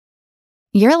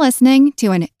You're listening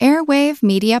to an Airwave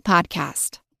Media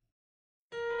Podcast.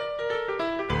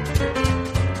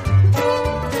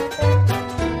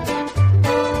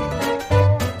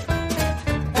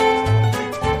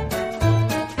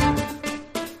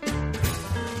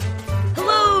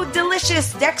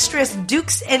 Delicious, dexterous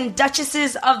dukes and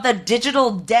duchesses of the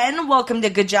digital den. Welcome to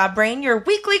Good Job Brain, your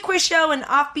weekly quiz show and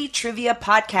offbeat trivia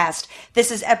podcast.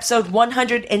 This is episode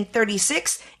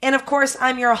 136, and of course,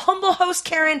 I'm your humble host,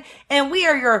 Karen, and we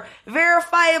are your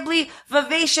verifiably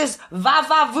vivacious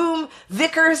va-va-voom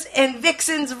Vickers and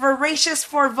Vixens, voracious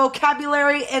for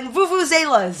vocabulary and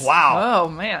vuvuzelas. Wow. Oh,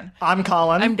 man. I'm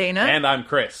Colin. I'm Dana. And I'm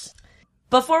Chris.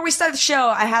 Before we start the show,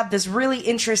 I have this really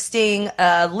interesting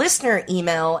listener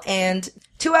email, and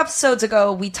 2 episodes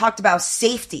ago, we talked about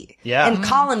safety. Yeah. And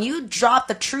Colin, you dropped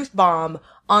the truth bomb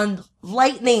on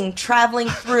lightning traveling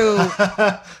through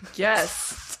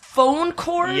Yes. phone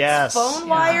cords, Yes. phone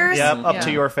wires. Yep, up Yeah.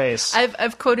 to your face.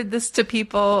 I've quoted this to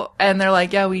people, and they're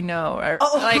like, yeah, we know. Or,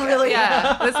 Oh, like, really?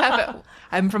 Yeah, this happened.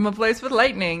 I'm from a place with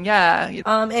lightning. Yeah.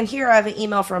 And here I have an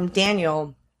email from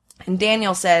Daniel, and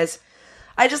Daniel says,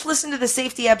 I just listened to the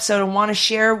safety episode and want to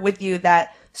share with you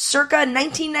that circa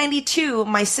 1992,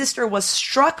 my sister was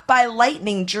struck by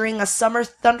lightning during a summer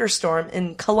thunderstorm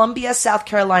in Columbia, South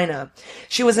Carolina.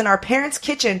 She was in our parents'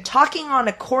 kitchen talking on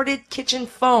a corded kitchen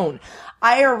phone.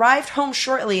 I arrived home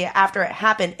shortly after it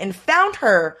happened and found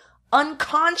her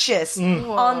unconscious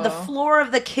on the floor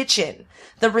of the kitchen.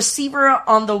 The receiver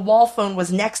on the wall phone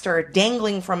was next to her,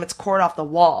 dangling from its cord off the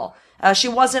wall. She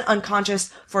wasn't unconscious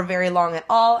for very long at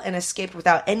all and escaped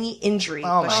without any injury,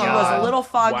 but she was a little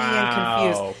foggy and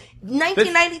confused.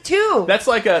 1992. That's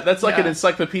like an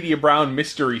Encyclopedia Brown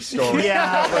mystery story.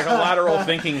 Yeah. It's like a lateral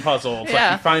thinking puzzle. It's like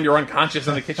Yeah. you find you're unconscious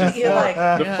on the kitchen You're floor. like,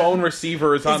 The phone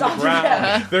receiver is on the ground.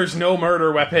 yeah. There's no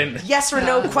murder weapon. yes or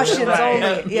no questions Right.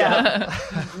 only. Yeah.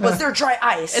 Was there dry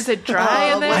ice? Is it dry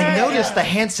in there? I noticed the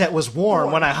handset was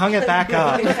warm when I hung it back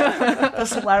up.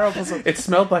 That's a lateral puzzle. It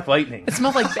smelled like lightning. It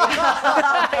smells like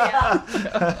bacon.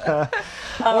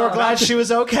 We're glad she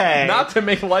was okay. Not to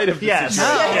make light of this yes,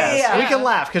 situation. yes. Yeah. We can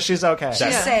laugh because she's okay.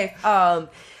 She's safe.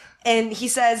 And he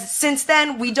says, since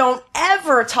then, we don't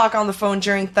ever talk on the phone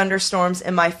during thunderstorms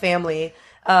in my family,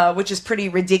 which is pretty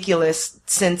ridiculous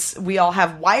since we all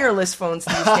have wireless phones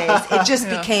these days. It just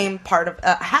became part of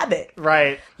a habit.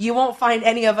 Right. You won't find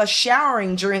any of us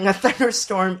showering during a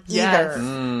thunderstorm either.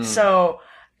 Yes. So,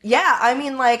 yeah, I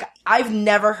mean, like, I've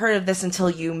never heard of this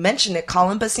until you mentioned it,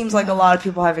 Colin, but seems like a lot of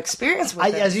people have experience with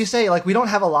it. As you say, like, we don't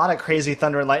have a lot of crazy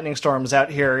thunder and lightning storms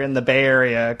out here in the Bay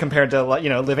Area compared to, you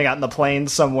know, living out in the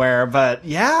plains somewhere. But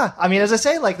yeah, I mean, as I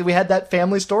say, like, we had that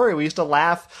family story. We used to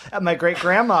laugh at my great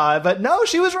grandma, but no,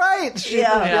 she was right.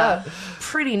 Yeah.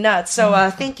 Pretty nuts.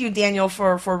 So, thank you, Daniel,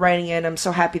 for writing in. I'm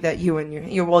so happy that you and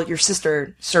your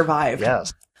sister survived.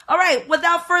 Yes. All right,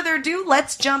 without further ado,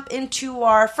 let's jump into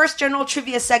our first general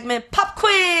trivia segment, Pop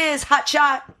Quiz Hot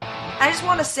Shot. I just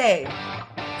want to say,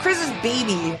 Chris's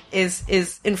baby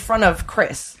is in front of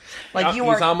Chris. Like you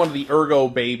He's are, on one of the Ergo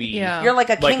baby. Yeah. you're like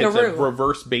a Like it's kangaroo. a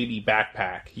reverse baby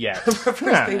backpack. Yes.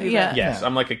 Yeah. Baby Yeah. Yes.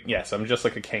 I'm just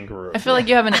like a kangaroo. I feel like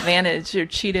you have an advantage. You're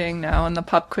cheating now in the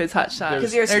pop quiz hot shot.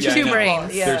 Because you're There are two two people.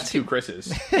 brains. Yeah. There's 2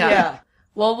 Chris's. Yeah.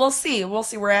 Well, we'll see.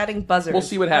 We're adding buzzers. We'll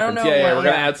see what I don't happens. know Yeah, what- we're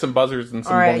gonna add some buzzers and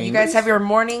some. All right, boings. you guys have your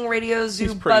morning Radio Zoo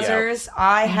He's pretty buzzers.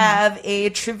 I have a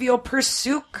Trivial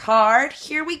Pursuit card.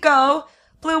 Here we go.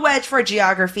 Blue Wedge for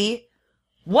geography.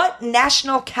 What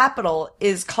national capital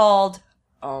is called,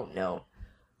 oh no,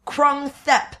 Krung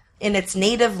Thep in its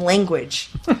native language?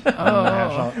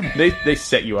 They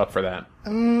set you up for that.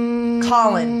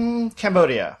 Colin,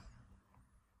 Cambodia.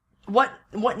 what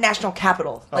national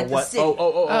capital? Like the what? city.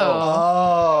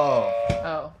 Oh.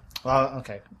 Oh. Well,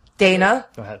 okay. Dana,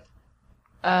 Go ahead.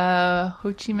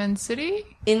 Ho Chi Minh City?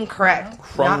 incorrect.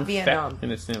 Krung Not Thep Vietnam.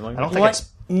 in its name I don't language. think What it's.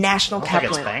 national I think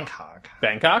capital? it's Bangkok.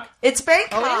 Bangkok? It's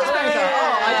Bangkok.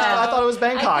 I thought it was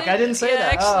Bangkok. I didn't say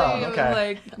that. Actually, Oh, okay.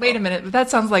 like, wait a minute, but that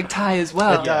sounds like Thai as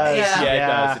well. It does.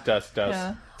 Yeah, it does.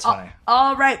 Yeah. It's funny.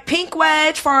 All right, Pink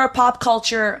Wedge for our pop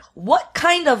culture. What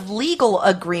kind of legal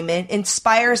agreement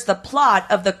inspires the plot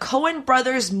of the Coen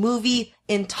brothers movie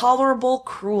Intolerable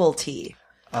Cruelty?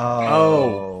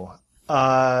 Oh.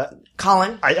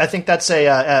 Colin? I think that's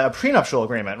a prenuptial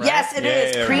agreement, right? Yes, it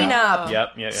is. Yeah.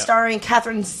 Prenup. Yep. Starring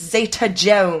Catherine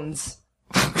Zeta-Jones.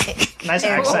 Nice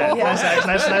accent. Yeah.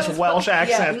 Nice Welsh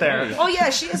accent there. Oh, yeah,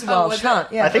 she is Welsh, huh?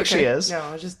 Yeah, I think she is.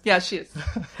 No, just... Yeah, she is.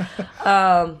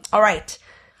 All right.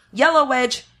 Yellow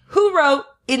Wedge. Who wrote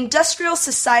Industrial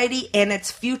Society and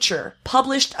Its Future,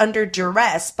 published under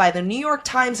duress by the New York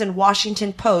Times and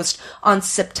Washington Post on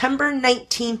September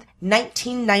 19th,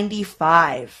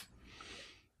 1995?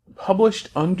 Published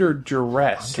under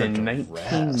duress in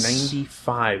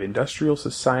 1995. Industrial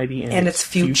Society and its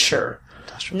Future.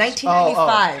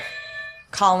 1995.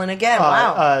 Colin again.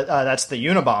 Wow. That's the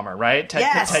Unabomber, right? Ted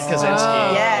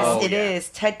Kaczynski. Yes, it is.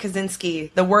 Ted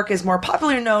Kaczynski. The work is more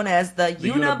popularly known as the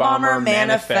Unabomber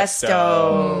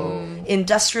Manifesto.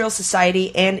 Industrial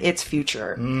Society and its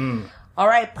Future. All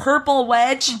right, Purple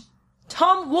Wedge.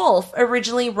 Tom Wolfe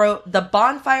originally wrote The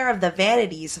Bonfire of the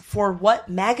Vanities for what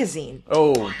magazine?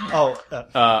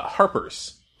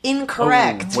 Harper's.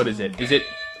 Incorrect. Oh, what is it? Is it...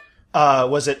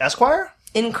 was it Esquire?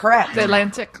 Incorrect. The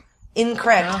Atlantic.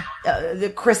 Incorrect.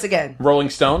 Chris again. Rolling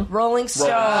Stone? Rolling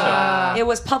Stone. It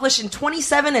was published in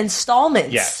 27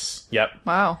 installments. Yes. Yep.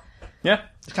 Wow. Yeah.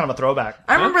 It's kind of a throwback.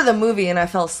 I remember the movie and I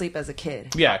fell asleep as a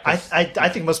kid. Yeah. I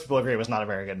think most people agree it was not a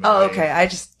very good movie. Oh, okay.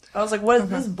 I was like, what is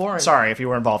this boring? Sorry if you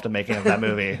were involved in making of that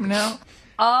movie. No.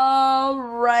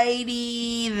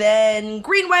 Alrighty then.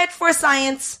 Green Wedge for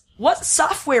science. What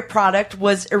software product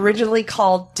was originally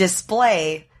called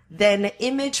Display, then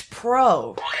Image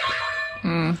Pro?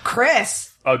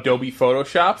 Chris. Adobe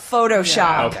Photoshop?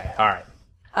 Photoshop. Okay, all right.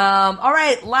 All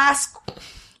right, last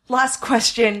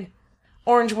question.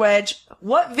 Orange Wedge.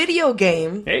 What video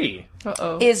game Hey.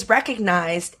 is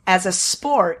recognized as a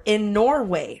sport in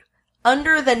Norway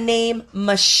under the name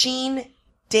Machine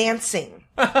Dancing?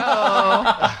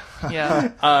 Yeah.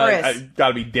 Chris.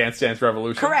 Gotta be Dance Dance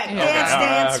Revolution. Correct. Okay.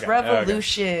 Dance Okay.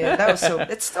 Revolution. That was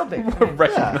it's still big.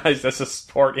 Recognized as a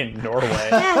sport in Norway.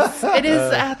 Yes. It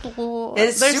is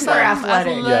It's there's super some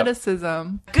athletic.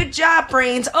 athleticism. Good job,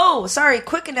 Brains. Oh, sorry.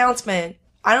 Quick announcement.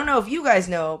 I don't know if you guys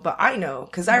know, but I know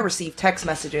because I received text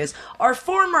messages. Our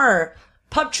former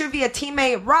pub trivia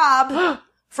teammate Rob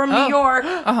from New York,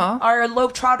 our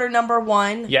Lobe Trotter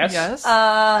 #1, Yes?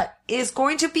 is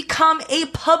going to become a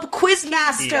pub quiz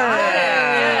master.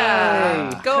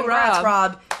 Yeah. Go Congrats,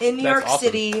 Rob. Rob. In New That's York awesome.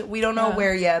 City. We don't know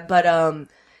where yet, but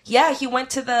yeah, he went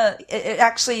to the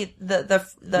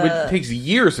It takes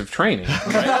years of training.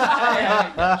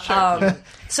 Right?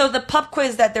 So the pub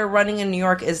quiz that they're running in New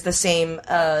York is the same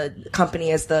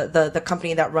company as the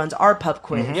company that runs our pub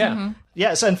quiz. Yeah.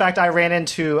 Yeah, so in fact, I ran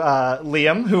into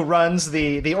Liam, who runs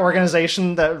the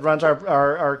organization that runs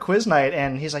our quiz night,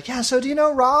 and he's like, yeah, so do you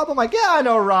know Rob? I'm like, yeah, I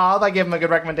know Rob. I gave him a good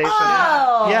recommendation.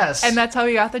 Oh. Yes. And that's how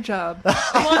he got the job.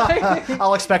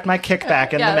 I'll expect my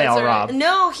kickback in the mail, that's right. Rob.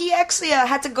 No, he actually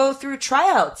had to go through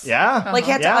tryouts. Yeah. Like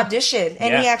he had to Yeah. audition,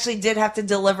 and he Yeah. actually did have to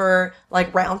deliver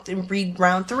like read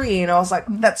round 3, and I was like,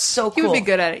 that's so cool. He would be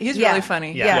good at it. He's Yeah. really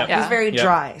funny. Yeah, Yeah. he's very Yeah.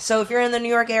 dry. So if you're in the New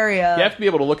York area, You have to be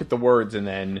able to look at the words and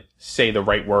then say the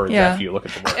right words Yeah. after you look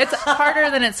at the words. It's harder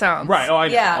than it sounds. Right. Oh, I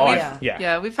know. Yeah, Oh, I- yeah. yeah.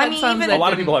 Yeah, we've had I mean, some even- that A lot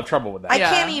of didn't- people have trouble with that. I Yeah,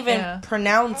 can't even yeah.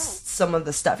 pronounce some of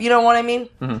the stuff. You know what I mean?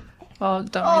 Well,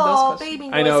 don't read Oh, those questions. baby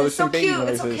noises. I know, there's so some baby cute.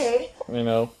 noises. It's okay. I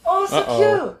know. Oh, so Uh-oh.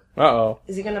 cute. Uh-oh.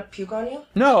 Is he gonna puke on you?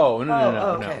 No, no, Oh, no.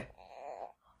 okay.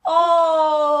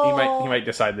 Oh, He might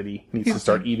decide that he needs to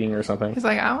start eating or something. He's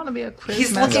like, I want to be a quiz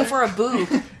He's master. looking for a boob.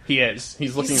 He is.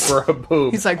 He's looking for a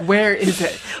boob. He's like, where is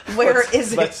it? Where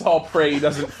is it? Let's all pray he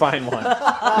doesn't find one.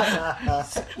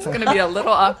 It's going to be a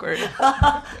little awkward.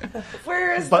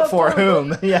 Where is But the for boob?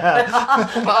 whom? Yeah.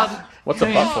 Well, What's a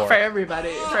butt for for? everybody.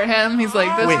 For him, he's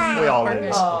like, this We is all important.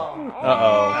 lose.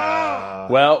 Uh-oh.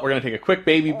 Well, we're going to take a quick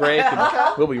baby break, and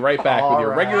we'll be right back with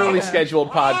your All right. regularly scheduled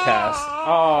podcast.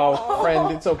 Oh,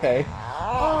 friend, it's okay.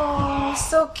 Oh,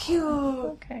 so cute.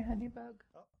 Okay, honeybug.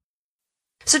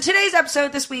 So today's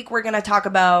episode this week, we're going to talk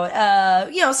about,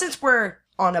 since we're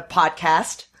on a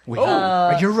podcast.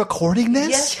 Are you recording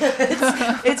this?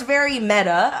 Yes, it's very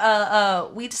meta.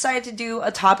 We decided to do a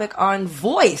topic on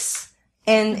voice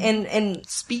and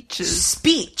Speeches.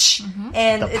 speech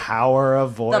and The power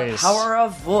of voice. the power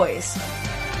of voice.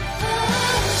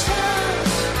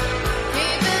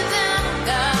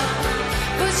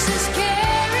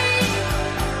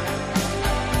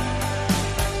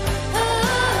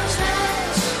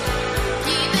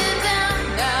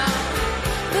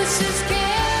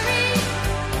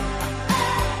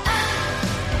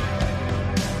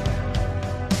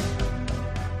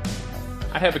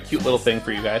 I have a cute little thing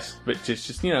for you guys, but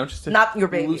just to Not your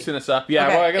baby. loosen us up. Yeah,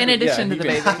 Okay. well, I got In addition to you the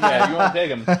can- baby. Yeah, you want to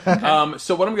take them.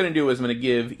 So what I'm going to do is I'm going to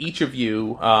give each of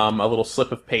you a little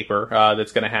slip of paper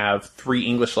that's going to have 3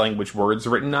 English language words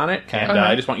written on it, and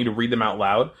I just want you to read them out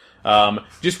loud.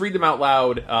 Just read them out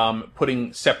loud,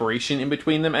 putting separation in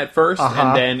between them at first,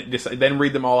 and then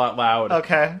read them all out loud.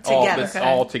 Okay. Together.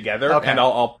 All together, Okay. and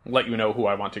I'll let you know who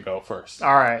I want to go first.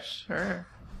 All right. Sure.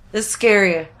 This is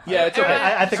scary. Yeah, it's okay.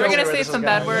 I think We're I see gonna where say this is some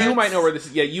going. bad words. You might know where this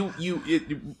is. Yeah,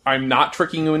 I'm not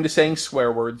tricking you into saying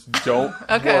swear words. Don't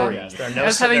Okay. worry. Yes, there are no I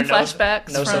was having there are no-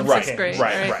 flashbacks no from right, 6th grade.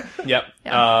 Right. Yep.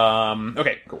 Yeah.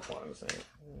 Okay, cool.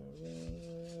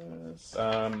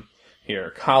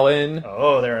 Here, Colin.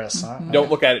 Oh, there is. Don't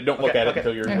look at it. Don't look Okay, at it okay.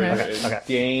 until you're Okay. reading it. Okay.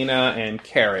 Dana and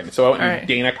Karen. So I want you Alright.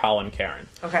 Dana, Colin, Karen.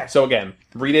 Okay. So again,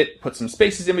 read it, put some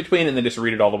spaces in between, and then just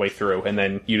read it all the way through. And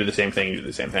then you do the same thing, you do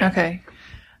the same thing. Okay.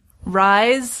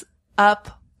 Rise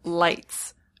up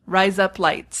lights. Rise up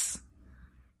lights.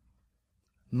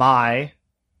 My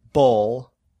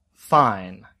bull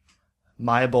fine.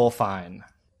 My bull fine.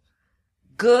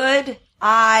 Good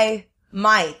I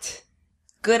might.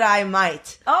 Good I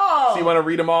might. Oh! So you want to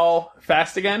read them all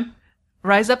fast again?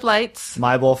 Rise up lights.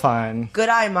 My bull fine. Good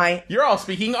I might. You're all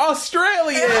speaking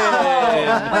Australian!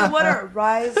 Wait, what are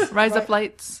rise? Rise up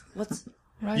lights. What's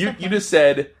Rise You up just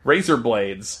said razor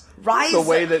blades. rise? The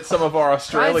way that some of our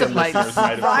Australian Rise up listeners lights. might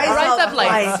have Rise said. Rise up up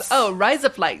lights. lights. Oh, rise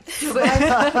up lights.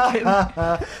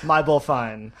 My bull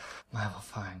fine. My bull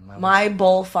fine. My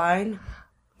bull fine.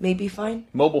 Maybe fine.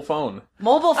 Mobile phone.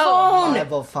 Mobile phone. My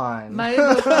bull fine.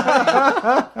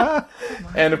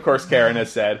 And of course, Karen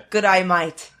has said, Good I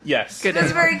might. yes. Good.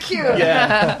 That's very cute.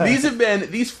 Yeah,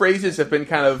 these phrases have been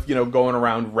kind of going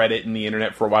around Reddit and the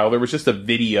internet for a while. There was just a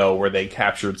video where they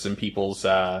captured some people's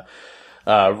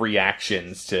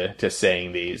reactions to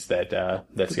saying these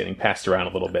that's getting passed around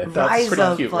a little bit. That's Rise pretty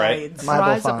of cute, blades. right? My bull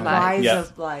Rise up fine. lights. Rise Yeah.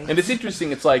 of blades. And it's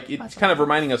interesting. It's like it's kind of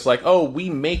reminding us, like, oh, we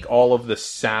make all of the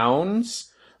sounds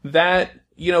that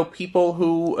people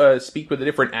who speak with a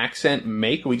different accent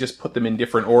make. We just put them in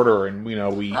different order, and we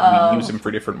use them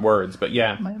for different words. But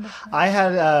yeah, I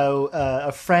had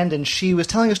a friend, and she was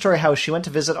telling a story how she went to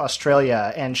visit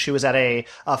Australia, and she was at a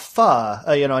pho,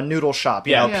 a noodle shop,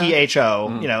 Yeah.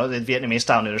 PHO, the Vietnamese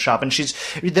style noodle shop, and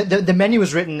the menu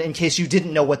was written in case you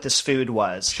didn't know what this food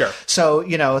was. Sure. So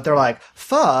they're like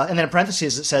pho, and then in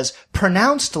parentheses it says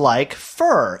pronounced like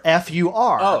fur,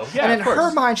 F-U-R. Oh, yeah, and in of course.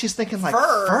 her mind she's thinking like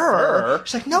Fur. fur.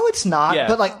 She's like, no, it's not. Yeah.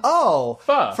 But like, Pho.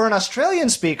 for an Australian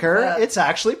speaker, it's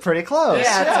actually pretty close.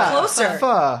 Yeah, it's closer.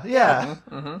 Pho, yeah.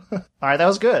 All right, that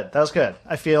was good.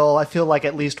 I feel like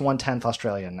at least 1/10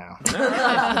 Australian now.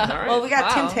 Well, we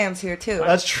got Wow. Tim Tams here too.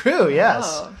 That's true. Yes.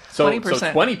 Oh, so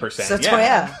 20%. 20%. So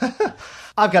yeah. yeah.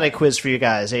 I've got a quiz for you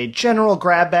guys. A general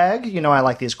grab bag. I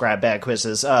like these grab bag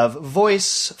quizzes of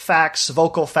voice facts,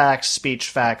 vocal facts, speech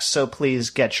facts. So please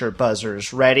get your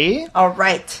buzzers ready. All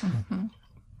right.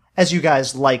 As you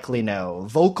guys likely know,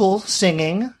 vocal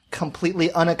singing,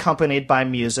 completely unaccompanied by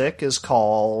music, is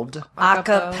called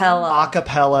Acapella.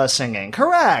 acapella singing.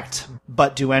 Correct.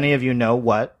 But do any of you know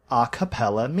what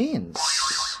acapella means?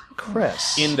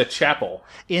 Chris. In the chapel.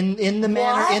 In the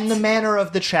manner What? in the manner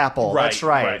of the chapel. Right, That's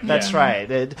right. right, That's yeah. right.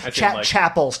 like-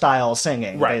 Chapel style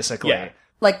singing, Right, basically. yeah.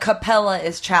 Like capella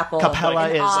is chapel. Capella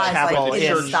and is Oz, chapel like in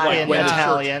church style. in when the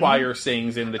Italian. church choir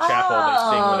sings in the chapel, they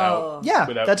sing without. Yeah,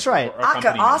 without that's right.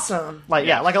 accompaniment. Awesome. Like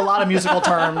like a lot of musical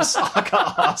terms.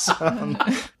 Awesome.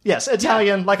 Yes,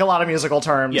 Italian, like a lot of musical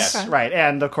terms. Yes. Right.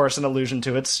 And of course an allusion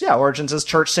to its origins as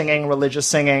church singing, religious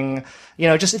singing.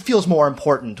 Just it feels more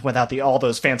important without all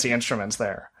those fancy instruments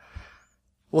there.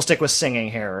 We'll stick with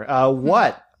singing here.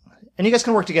 What? And you guys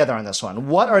can work together on this one.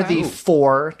 What are the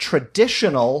 4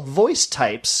 traditional voice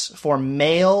types for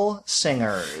male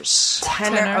singers?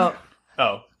 Tenor.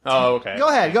 Oh, Oh, okay. Go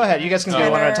ahead. You guys can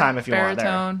do one at a time if you want there.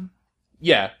 Baritone.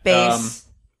 Yeah. bass.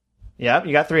 Yep,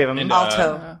 you got 3 of them. And,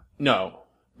 Alto. No.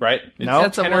 Right? It's No.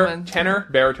 That's a tenor, woman. tenor,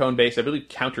 baritone, bass. I believe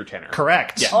countertenor.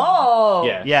 Correct. Yeah. Oh.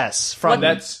 Yeah. Yes. From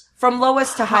That's From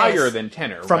lowest to highest. higher than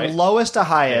tenor, from right? lowest to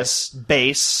highest,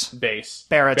 bass, bass,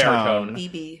 baritone,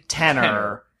 BB.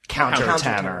 tenor, countertenor.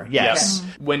 Countertenor. Yes.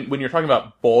 Yeah. When you're talking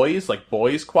about boys, like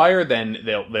boys choir, then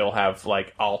they'll have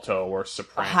like alto or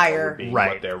soprano. Higher. would be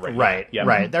Right, what they're rated. right, Yeah.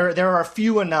 right. There are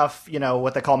few enough,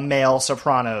 what they call male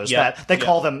sopranos Yeah, that they yeah.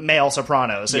 call them male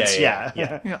sopranos. It's yeah.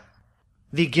 Yeah.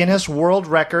 The Guinness World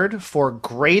Record for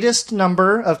greatest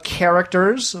number of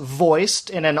characters voiced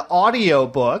in an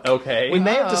audiobook. Okay. We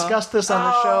may have discussed this on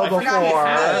the show I forgot we before.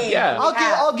 had, yeah.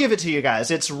 I'll give it to you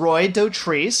guys. It's Roy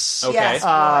Dotrice. Okay.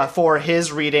 Yes. For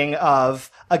his reading of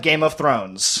A Game of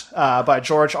Thrones by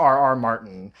George R.R.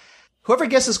 Martin. Whoever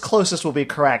guesses closest will be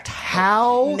correct.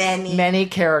 How Many.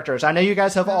 characters? I know you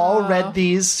guys have all read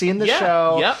these, seen the Yeah,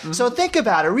 show. yep. Mhm. So think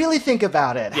about it. Really think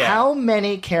about it. Yeah. How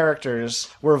many characters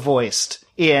were voiced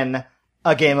in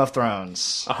A Game of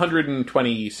Thrones?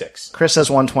 126. Chris says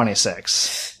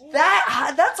 126.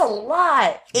 That's a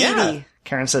lot. 80. Yeah.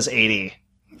 Karen says 80.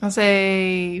 I'll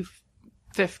say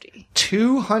 50.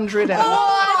 200 and... Oh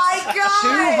my my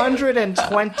god!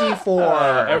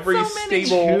 224. Every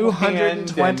stable hand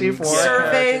 224 and-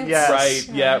 Servants. Yes.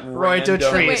 Right, yeah. Roy random-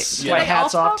 Dotrice, Wait, my did they all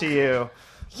hat's off talk? to you.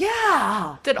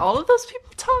 Yeah. Did all of those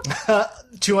people talk?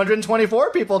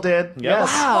 224 people did. Yes.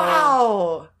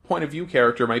 Wow. Point of view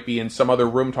character might be in some other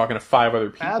room talking to 5 other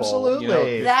people.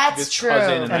 Absolutely. His- That's his true.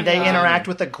 cousin And they interact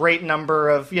with a great number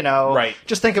of, Right.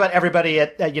 just think about everybody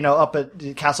at up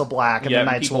at Castle Black and Yeah,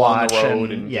 the Night's people on Watch. the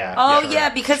road and- yeah. Oh sure, yeah,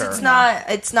 because sure. it's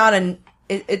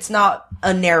not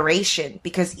a narration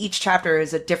because each chapter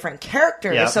is a different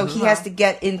character, Yeah. so he has to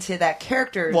get into that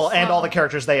character. Well, and all the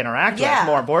characters they interact Yeah. with,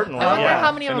 more importantly. I wonder yeah.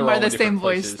 how many of And them they're are all the in same different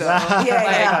voice, places. though.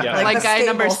 yeah. Yeah. Like the guy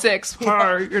number stable. 6,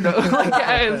 like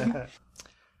guys.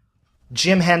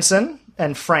 Jim Henson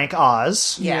and Frank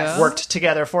Oz Yes. worked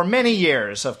together for many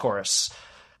years, of course.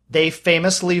 They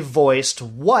famously voiced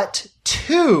what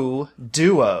 2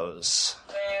 duos?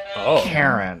 Oh.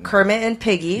 Karen. Kermit and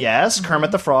Piggy. Yes,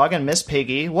 Kermit the Frog and Miss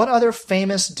Piggy. What other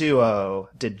famous duo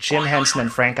did Jim Henson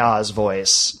and Frank Oz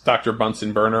voice? Dr.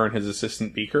 Bunsen Burner and his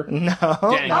assistant Beaker. No.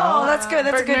 Dang. Oh, that's good.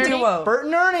 That's a Bert good and Ernie? duo. Bert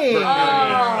and Ernie.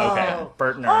 Okay.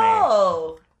 Bert and Ernie.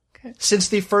 Oh. Since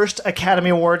the first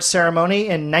Academy Awards ceremony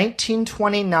in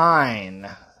 1929,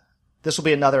 this will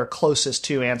be another closest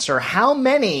to answer. How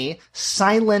many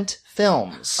silent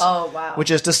films? Oh, wow.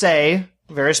 Which is to say,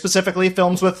 very specifically,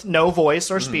 films with no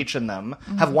voice or speech in them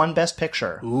have won Best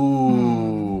Picture.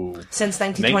 Ooh. Since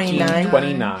 1929.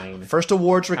 1929. First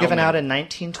awards were given many? out in I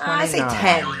 1929. say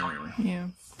 10. Yeah.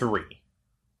 3.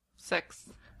 6.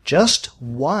 Just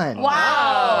one.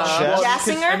 Wow. Just- Jazz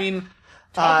singer? I mean,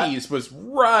 Talkies was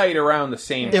right around the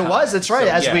same time. It was, that's right.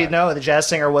 So, As we yeah. know, the Jazz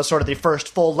Singer was sort of the first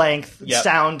full-length Yep.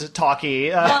 sound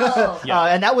talkie. Oh.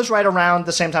 And that was right around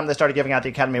the same time they started giving out the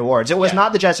Academy Awards. It was Yeah.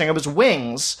 not the Jazz Singer, it was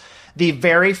Wings, the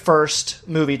very first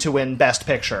movie to win Best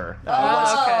Picture.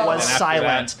 Was And after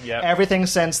silent. that, yep. Everything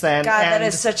since then. God, that and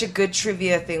is such a good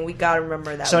trivia thing. We gotta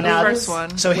remember that. so now, First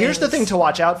one. so here's the Wings. thing to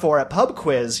watch out for at Pub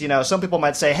Quiz. You know, some people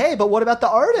might say, "Hey, but what about the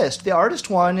artist? The artist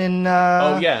won in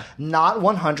not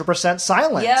 100%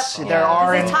 silent. Yep. There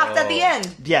are They in, talked at the end.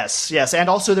 Yes, and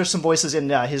also there's some voices in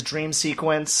his dream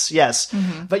sequence. Yes,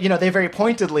 but they very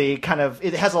pointedly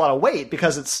it has a lot of weight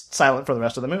because it's silent for the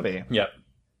rest of the movie. Yep.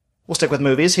 We'll stick with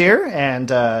movies here and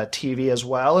TV as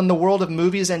well. In the world of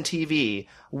movies and TV,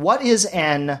 what is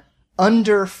an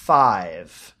under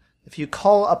 5? If you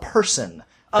call a person,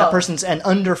 that person's an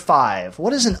under 5.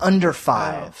 What is an under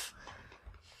 5?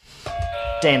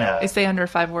 Dana. They say under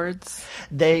 5 words.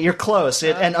 You're close.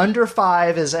 An under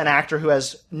 5 is an actor who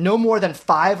has no more than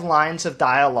 5 lines of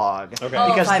dialogue. Okay.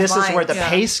 Because 5 this is where lines. the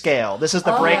pay scale. This is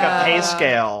the breakup pay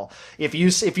scale. If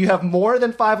you have more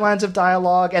than 5 lines of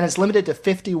dialogue and it's limited to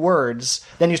 50 words,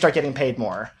 then you start getting paid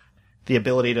more. The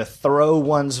ability to throw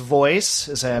one's voice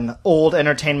is an old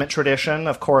entertainment tradition,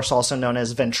 of course, also known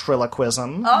as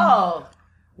ventriloquism. Oh.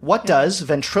 What does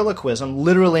ventriloquism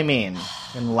literally mean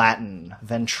in Latin?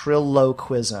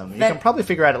 Ventriloquism. You can probably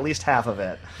figure out at least half of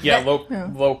it. Yeah,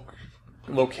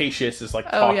 loquacious is like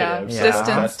Oh, yeah. talkative. so Distance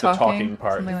that's the talking talking,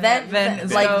 part. something like Vent, Vent vent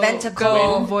is like go- venticle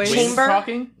go voice voice. chamber.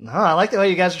 Talking? Oh, I like the way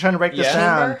you guys are trying to break this Yeah.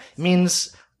 down. Chamber? It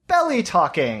means belly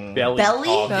talking. Belly? Belly?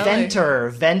 talking.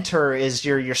 Belly. Venter is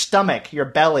your stomach, your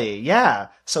belly. Yeah.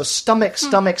 So stomach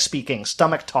speaking,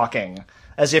 stomach talking,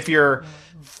 as if you're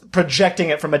projecting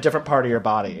it from a different part of your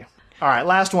body. All right,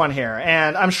 last one here.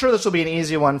 And I'm sure this will be an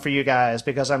easy one for you guys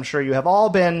because I'm sure you have all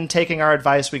been taking our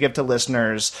advice we give to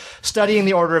listeners, studying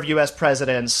the order of U.S.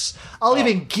 presidents. I'll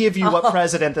even give you what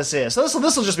president this is. So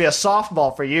this will just be a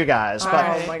softball for you guys. But,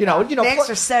 Oh my you know, God. Thanks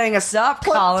for setting us up,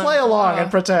 Colin. play along and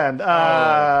pretend.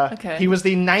 Okay. He was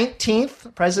the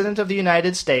 19th president of the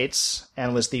United States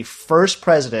and was the first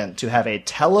president to have a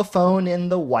telephone in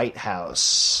the White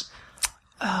House.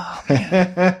 Oh,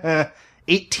 man.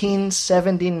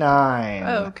 1879.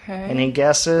 Okay. Any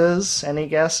guesses?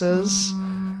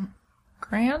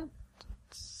 Grant?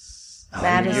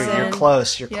 Madison. You're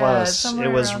close. You're Yeah, close. somewhere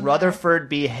It was around Rutherford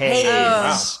B. Hayes.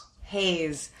 Hayes.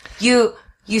 Hayes.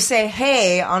 You say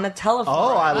hey on a telephone.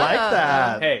 Oh, I like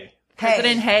that. Hey.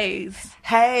 President Hayes.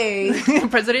 Hey.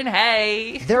 President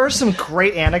Hay. There are some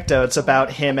great anecdotes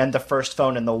about him and the first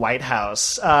phone in the White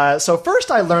House. So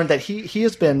first I learned that he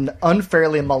has been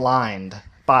unfairly maligned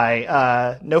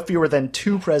by no fewer than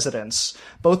 2 presidents.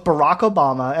 Both Barack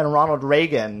Obama and Ronald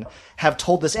Reagan have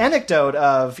told this anecdote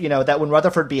of, that when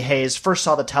Rutherford B. Hayes first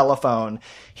saw the telephone,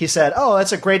 he said, "Oh,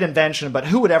 that's a great invention, but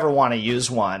who would ever want to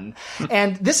use one?"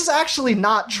 And this is actually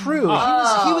not true.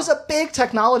 He was a big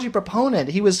technology proponent.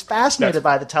 He was fascinated That's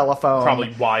by the telephone.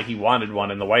 Probably why he wanted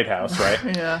one in the White House,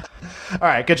 right? Yeah. All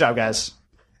right, good job, guys.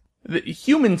 the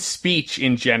human speech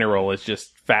in general is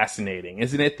just fascinating,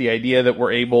 isn't it? The idea that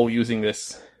we're able, using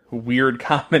this weird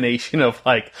combination of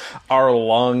like our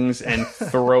lungs and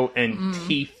throat and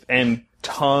teeth and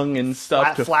tongue and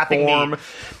stuff to flapping form.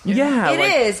 meat. Yeah, It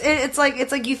is. It's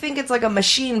like you think it's like a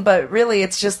machine, but really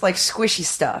it's just like squishy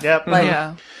stuff. Yep. Like,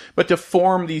 Yeah. But to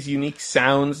form these unique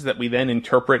sounds that we then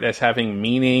interpret as having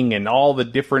meaning and all the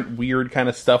different weird kind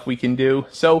of stuff we can do.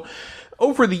 So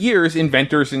over the years,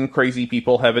 inventors and crazy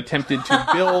people have attempted to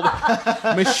build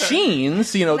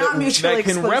machines, Not that mutually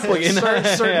can exclusive. replicate.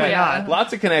 Certainly Yeah. not.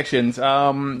 Lots of connections.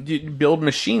 Build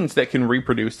machines that can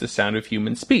reproduce the sound of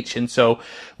human speech. And so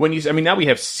now we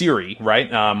have Siri, right?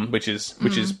 Which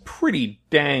is pretty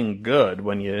dang good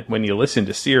when you listen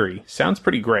to Siri. Sounds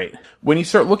pretty great. When you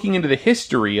start looking into the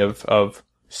history of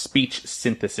speech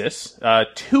synthesis,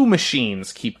 two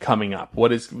machines keep coming up.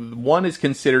 One is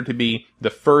considered to be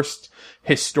the first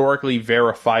historically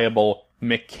verifiable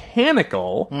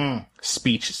mechanical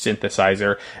speech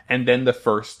synthesizer, and then the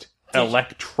first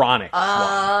electronic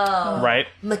one, right?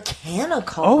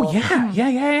 mechanical. Oh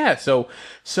yeah. So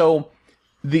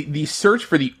the search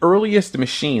for the earliest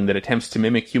machine that attempts to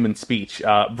mimic human speech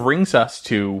brings us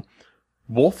to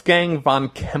Wolfgang von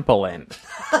Kempelen.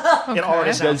 It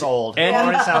already sounds old. It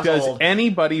already sounds Does old.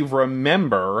 anybody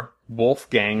remember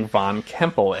Wolfgang von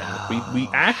Kempelen? We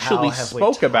actually How have we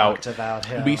spoke about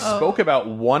him? we spoke about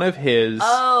one of his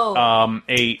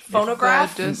a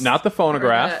Phonograph? not the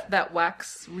phonograph. That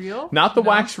wax reel? Not the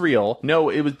wax reel. No,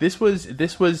 this was a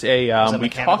we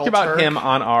mechanical talked about Turk? him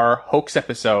on our hoax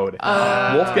episode.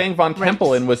 Wolfgang von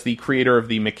Kempelen was the creator of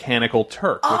the Mechanical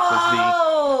Turk,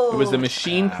 which was the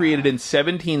machine created in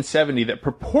 1770 that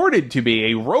purported to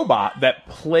be a robot that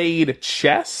played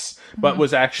chess, but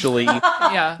was actually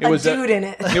Yeah. it was dude in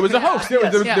it. It was a hoax.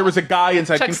 There was a guy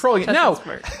inside Chess- controlling it. chess No,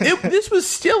 expert. this was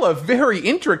still a very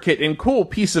intricate and cool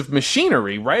piece of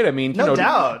machinery, right? I mean, No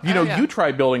doubt. You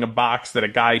try building a box that a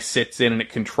guy sits in and it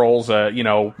controls a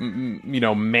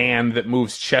man that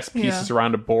moves chess pieces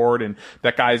around a board, and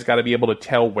that guy's got to be able to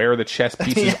tell where the chess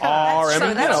pieces are. that's I true.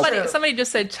 mean, That's true. Somebody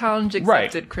just said challenge Right.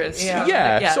 accepted, Chris.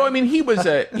 Yeah. So I mean, he was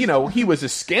a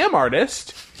scam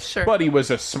artist, Sure. but he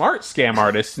was a smart scam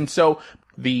artist, and so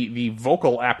the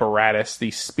vocal apparatus,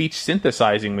 the speech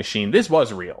synthesizing machine, this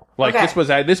was real. Like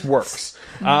Okay. this works.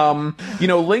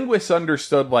 Linguists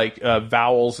understood like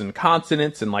vowels and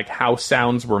consonants and like how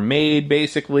sounds were made.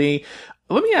 Basically,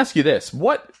 let me ask you this: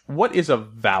 what is a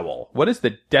vowel? What is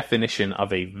the definition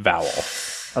of a vowel?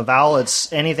 A vowel,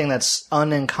 it's anything that's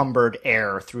unencumbered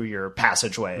air through your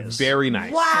passageways. Very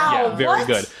nice. Wow, Yeah, very what?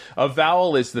 good. A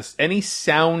vowel is any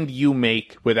sound you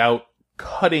make without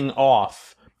cutting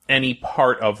off any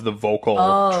part of the vocal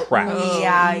tract.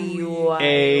 A,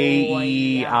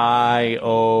 E, I,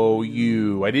 O,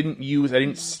 U. I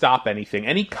didn't stop anything.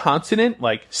 Any consonant,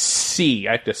 like C,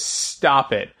 I have to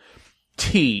stop it.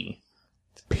 T,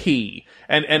 P.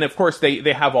 And of course they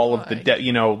have all of the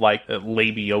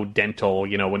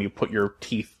labiodental, when you put your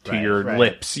teeth to your right.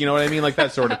 lips, you know what I mean, like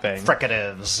that sort of thing.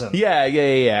 Fricatives. And Yeah,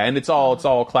 and it's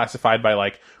all classified by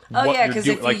like Oh what yeah, you're because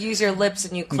doing, if like, you use your lips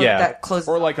and you click yeah, that closes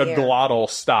or like the a air. glottal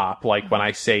stop, like when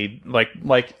I say like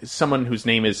someone whose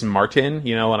name is Martin,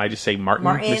 and I just say Martin.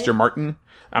 Mr. Martin.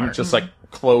 I'm just like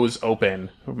close open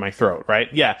my throat, right?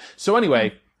 Yeah. So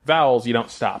anyway, vowels you don't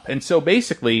stop, and so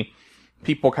basically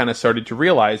people kind of started to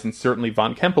realize, and certainly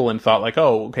von Kempelen thought like,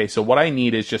 oh, okay, so what I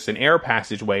need is just an air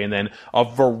passageway and then a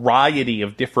variety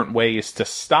of different ways to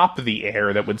stop the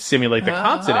air that would simulate the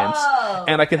consonants,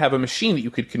 and I could have a machine that you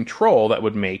could control that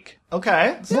would make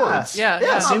okay. words.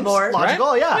 Yeah. Seems board.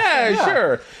 logical. Right? Yeah. Yeah,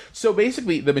 sure. So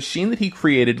basically, the machine that he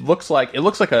created looks like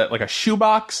a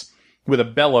shoebox with a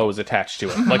bellows attached to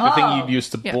it, like the thing you'd use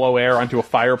to blow air onto a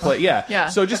fireplace. Yeah. Yeah.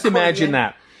 So just imagine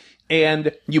that.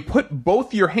 And you put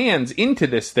both your hands into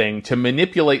this thing to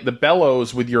manipulate the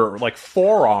bellows with your like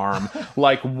forearm,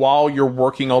 like while you're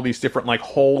working all these different like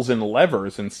holes and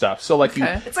levers and stuff. So like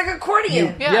It's like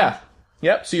accordion.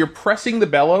 Yep. So you're pressing the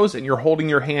bellows and you're holding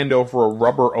your hand over a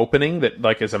rubber opening that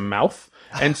like is a mouth.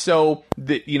 And so,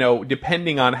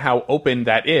 depending on how open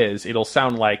that is, it'll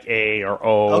sound like A or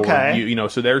O. Okay. Or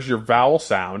so there's your vowel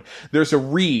sound. There's a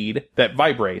reed that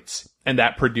vibrates, and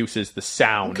that produces the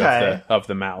sound of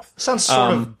the mouth. Sounds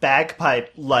sort of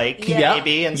bagpipe-like, Yeah.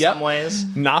 maybe, in Yep. some ways.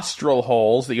 Nostril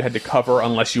holes that you had to cover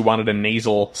unless you wanted a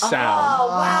nasal sound. Oh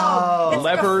wow! It's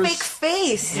Levers. like a fake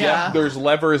face. Yeah. There's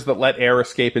levers that let air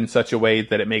escape in such a way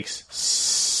that it makes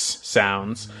s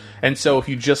sounds. And so if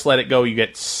you just let it go, you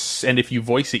get s, and if you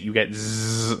voice it, you get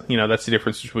z. That's the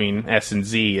difference between S and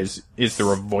Z. Is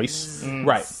there a voice?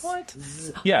 Right. What?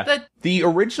 Yeah. The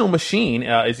original machine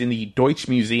is in the Deutsche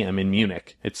Museum in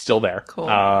Munich. It's still there. Cool.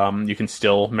 You can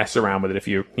still mess around with it if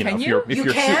you know, Can if you?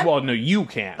 you're can? well, no, you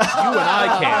can. You and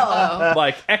I can.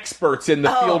 Like experts in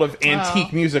the field of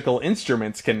antique musical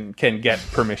instruments can get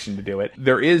permission to do it.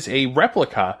 There is a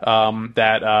replica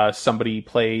that somebody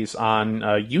plays on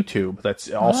YouTube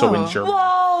that's also in German.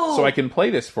 Whoa! So I can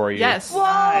play this for you. Yes. Whoa!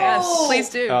 Yes, please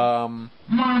do.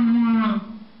 Mama.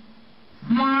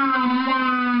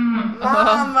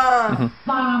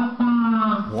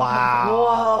 Wow.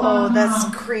 Whoa,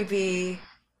 that's creepy.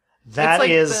 That it's like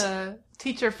is. the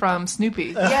teacher from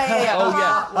Snoopy. Yeah. Oh,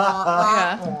 yeah.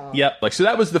 Yeah. Yep. Like, so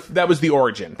that was the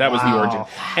origin. That was the origin.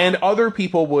 And other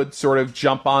people would sort of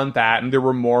jump on that, and there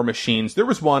were more machines.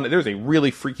 There's a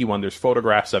really freaky one. There's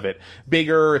photographs of it.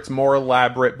 Bigger, it's more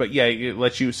elaborate, but yeah, it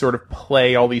lets you sort of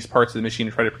play all these parts of the machine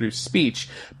to try to produce speech.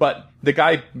 But the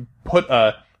guy put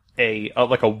a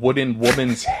wooden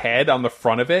woman's head on the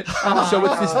front of it. So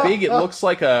it's this big, it looks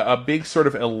like a big sort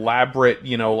of elaborate,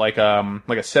 like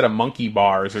a set of monkey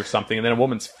bars or something, and then a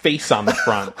woman's face on the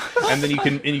front. And then you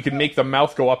can make the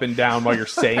mouth go up and down while you're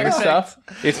saying stuff.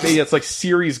 It's like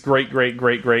Siri's great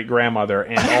grandmother,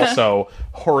 and also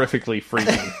horrifically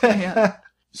freaky. Yeah.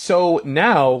 So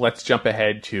now let's jump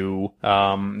ahead to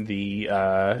the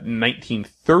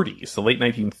 1930s, the late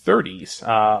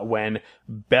 1930s, when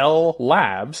Bell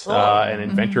Labs, an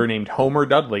inventor named Homer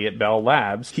Dudley at Bell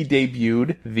Labs, he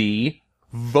debuted the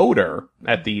Voder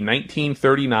at the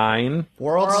 1939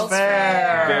 World's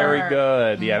Fair. Very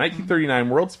good. Yeah, 1939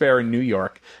 World's Fair in New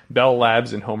York. Bell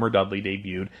Labs and Homer Dudley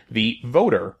debuted the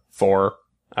Voder for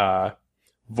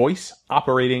voice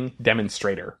operating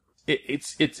demonstrator.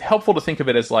 It's helpful to think of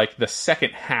it as like the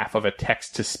second half of a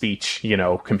text-to-speech,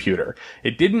 computer.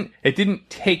 It didn't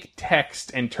take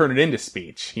text and turn it into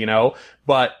speech,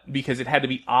 but because it had to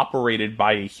be operated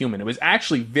by a human. It was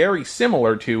actually very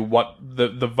similar to what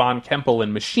the von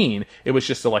Kempelen machine. It was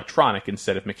just electronic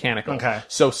instead of mechanical. Okay.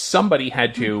 So somebody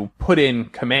had to put in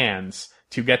commands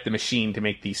to get the machine to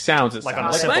make these sounds. It Like sounded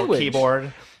on a simple language.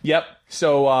 keyboard. Yep.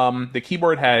 So the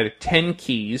keyboard had 10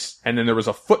 keys, and then there was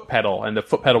a foot pedal, and the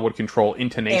foot pedal would control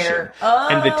intonation. Air. Oh.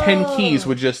 And the 10 keys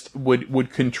would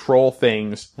control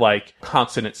things like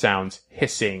consonant sounds,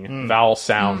 hissing, vowel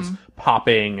sounds,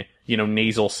 popping,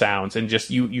 nasal sounds, and just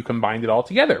you combined it all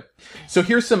together. So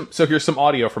here's some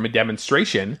audio from a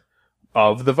demonstration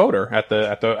of the Voder at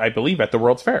the I believe at the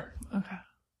World's Fair. Okay.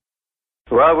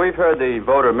 Well, we've heard the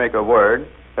voter make a word,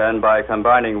 and by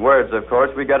combining words, of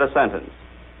course, we get a sentence.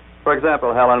 For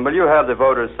example, Helen, will you have the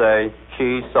voter say,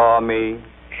 "She saw me"?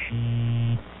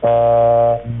 She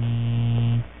saw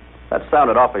me. That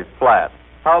sounded awfully flat.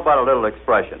 How about a little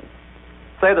expression?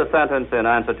 Say the sentence in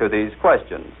answer to these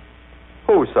questions.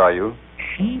 Who saw you?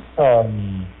 She saw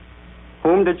me.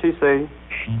 Whom did she see?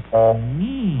 She saw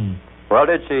me. Well,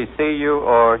 did she see you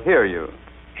or hear you?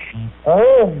 She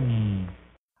saw me.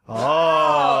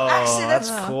 Oh, actually,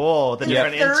 that's cool. The in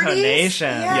different the 30s? intonation.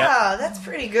 Yeah, that's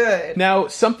pretty good. Now,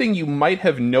 something you might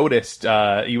have noticed,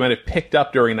 you might have picked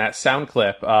up during that sound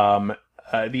clip,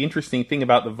 the interesting thing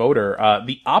about the Voder,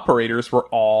 the operators were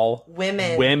all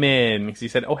women. Because he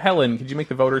said, "Oh, Helen, could you make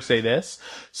the Voder say this?"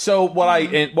 So what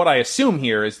I assume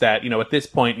here is that, at this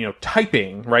point,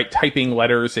 typing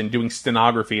letters and doing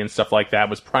stenography and stuff like that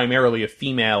was primarily a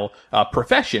female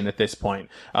profession at this point.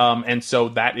 And so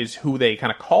that is who they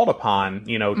kind of called upon,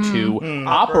 to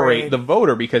operate the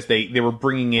Voder, because they were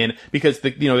bringing in, because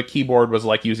the keyboard was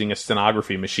like using a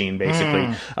stenography machine,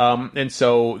 basically. And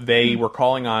so they were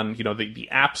calling on, the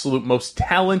absolute most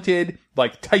talented,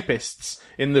 typists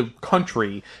in the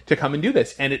country to come and do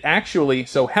this. And it actually,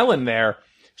 so Helen there,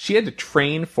 she had to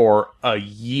train for a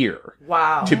year.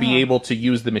 Wow. To be able to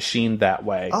use the machine that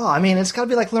way. Oh, I mean, it's got to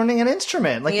be like learning an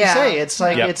instrument. Like you say, it's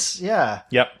like,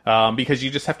 Yep. Because you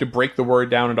just have to break the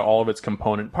word down into all of its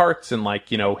component parts and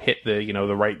hit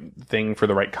the right thing for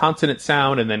the right consonant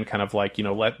sound, and then kind of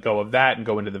let go of that and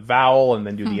go into the vowel and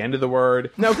then do the end of the word.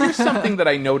 Now, here's something that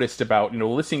I noticed about,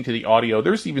 listening to the audio.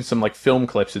 There's even some film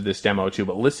clips of this demo too,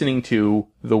 but listening to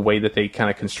the way that they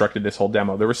kind of constructed this whole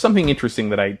demo, there was something interesting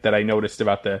that I noticed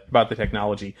about the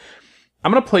technology.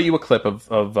 I'm going to play you a clip of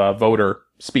Voder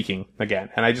speaking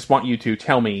again, and I just want you to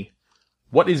tell me,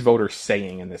 what is Voder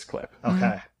saying in this clip?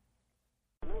 Okay.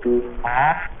 Good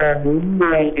afternoon,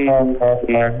 radio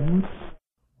audience.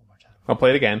 I'll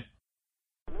play it again.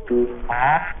 Good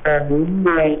afternoon,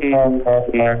 radio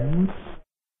audience.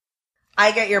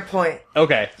 I get your point.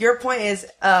 Okay. Your point is,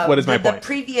 what is my point? The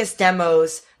previous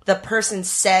demos, the person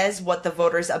says what the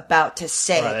voter's about to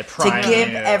say Right, they to prime give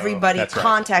you. everybody That's right.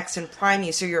 context and prime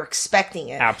you so you're expecting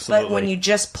it. Absolutely. But when you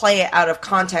just play it out of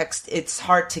context, it's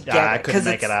hard to get I it. couldn't 'cause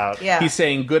make it's- it out. Yeah. He's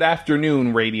saying, "Good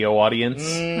afternoon, radio audience."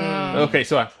 Okay,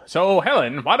 so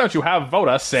Helen, why don't you have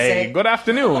Voda say, Say- "Good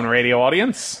afternoon, radio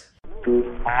audience"?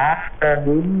 Good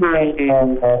afternoon, radio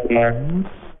audience.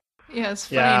 Yeah, it's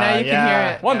funny. Yeah, now you can yeah.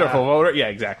 hear it. Wonderful voter. Yeah,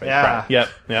 exactly. Yeah. Right.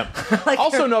 Yep. Like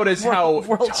Also your notice how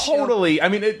world show. totally, I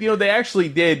mean,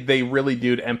 they really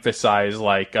did emphasize,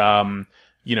 like,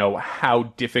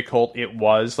 how difficult it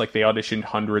was. Like, they auditioned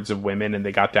hundreds of women and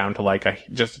they got down to, like,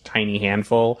 just a tiny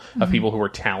handful of people who were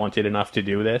talented enough to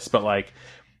do this. But, like,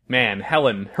 man,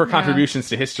 Helen, her contributions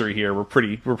to history here were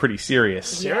pretty serious.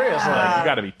 Seriously. Like, you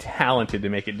gotta be talented to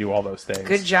make it do all those things.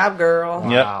 Good job, girl.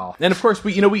 Yep. Wow. And of course,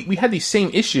 we had these same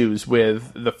issues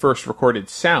with the first recorded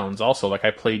sounds. Also, like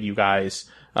I played you guys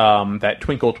that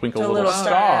Twinkle Twinkle Little Little Star.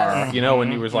 Star.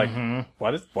 And he was like,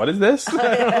 "What is this?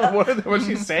 What's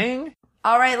she saying?"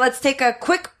 All right, let's take a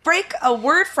quick break. A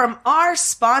word from our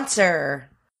sponsor.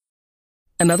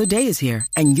 Another day is here,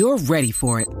 and you're ready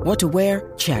for it. What to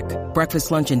wear? Check.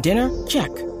 Breakfast, lunch, and dinner? Check.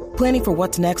 Planning for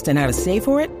what's next and how to save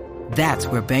for it? That's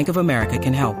where Bank of America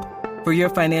can help. For your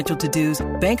financial to-dos,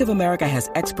 Bank of America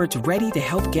has experts ready to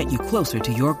help get you closer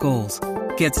to your goals.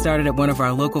 Get started at one of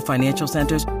our local financial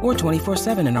centers or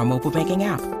 24/7 in our mobile banking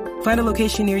app. Find a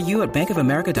location near you at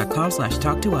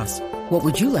bankofamerica.com/talktous. What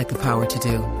would you like the power to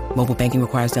do? Mobile banking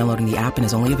requires downloading the app and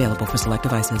is only available for select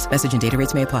devices. Message and data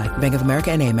rates may apply. Bank of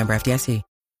America NA, member FDIC.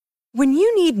 When you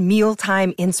need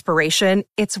mealtime inspiration,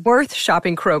 it's worth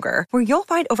shopping Kroger, where you'll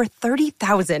find over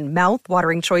 30,000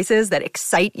 mouth-watering choices that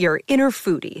excite your inner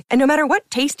foodie. And no matter what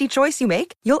tasty choice you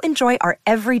make, you'll enjoy our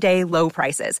everyday low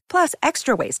prices, plus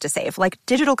extra ways to save, like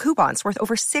digital coupons worth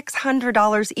over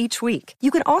 $600 each week. You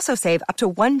can also save up to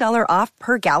 $1 off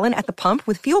per gallon at the pump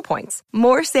with fuel points.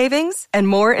 More savings and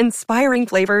more inspiring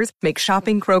flavors make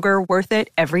shopping Kroger worth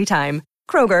it every time.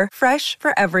 Kroger, fresh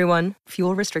for everyone.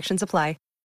 Fuel restrictions apply.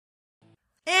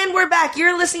 And we're back.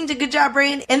 You're listening to Good Job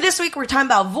Brain. And this week we're talking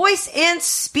about voice and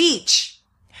speech.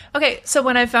 Okay, so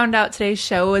when I found out today's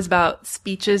show was about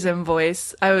speeches and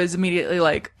voice, I was immediately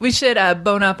like, we should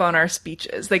bone up on our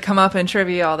speeches. They come up in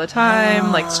trivia all the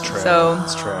time. It's true. So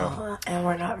It's true. And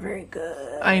we're not very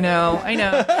good. I know.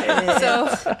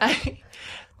 So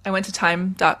I went to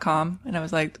time.com and I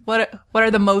was like, what are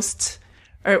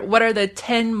the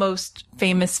 10 most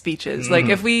famous speeches? Like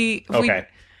if we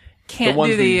can't The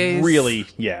ones do these, we really,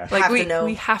 yeah. like Have we to know.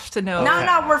 we have to know.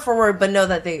 Not word for word, but know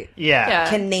that they Yeah.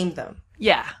 can name them.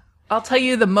 Yeah. I'll tell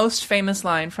you the most famous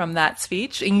line from that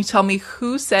speech, and you tell me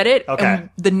who said it Okay. and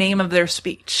the name of their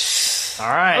speech. All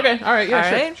right. Okay, all right, yeah, All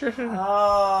sure, right. sure.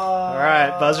 All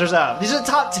right. Buzzers up. These are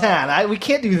top 10. We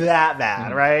can't do that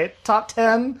bad, right? Top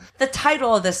 10? The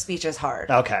title of this speech is hard.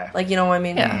 Okay. Like, you know what I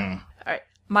mean? Yeah. All right.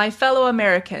 My fellow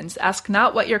Americans, ask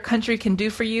not what your country can do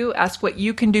for you, ask what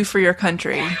you can do for your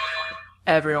country.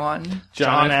 Everyone.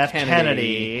 John F.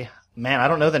 Kennedy. Man, I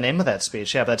don't know the name of that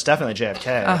speech. Yeah, but that's definitely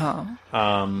JFK.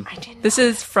 This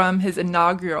is from his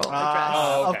inaugural address.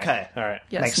 Oh, Okay. All right.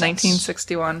 Yes, Makes sense.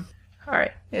 1961. All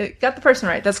right. Got the person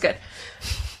right. That's good.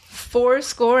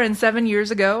 77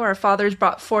 years ago, our fathers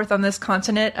brought forth on this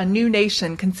continent a new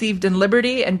nation conceived in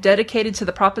liberty and dedicated to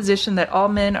the proposition that all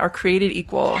men are created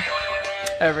equal.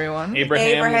 Everyone.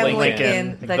 Abraham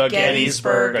Lincoln, the the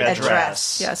Gettysburg Gettysburg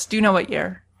Address. Yes. Do you know what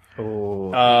year?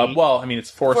 Well, I mean,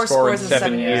 it's four scores and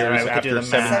 7 years Right, we could do after the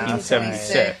math.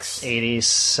 1776.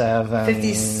 87.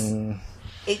 50s.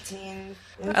 18.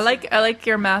 I like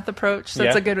your math approach.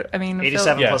 That's Yeah. a good. I mean,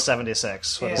 87 Yeah. plus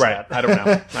 76. What is Right. that?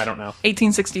 I don't know.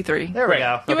 1863. There we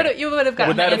go. You would have gotten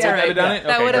Would that the have answer right. done it?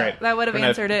 That Okay, would great. have that would have Wouldn't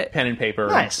answered it. Pen and paper.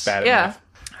 Nice. Bad Yeah. enough.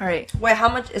 All right. Wait, how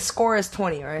much? Score is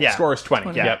 20, right? Yeah. Score is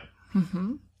 20. Yeah. Yep.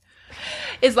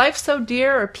 Is life so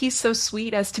dear or peace so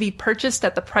sweet as to be purchased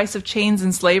at the price of chains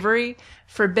and slavery?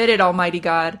 Forbid it, Almighty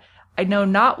God. I know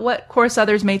not what course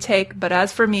others may take, but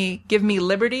as for me, give me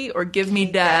liberty or give me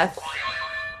death.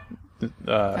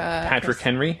 Patrick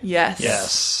Henry. Yes.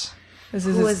 Yes. This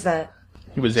is Who his- is that?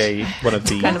 He was one of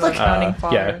the kind of a founding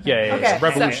father. Yeah. Okay.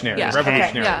 Revolutionary. Yeah.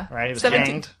 Revolutionary. Yeah. Right? He was 17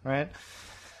 hanged, right?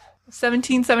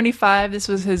 1775. This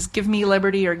was his "Give me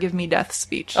liberty or give me death"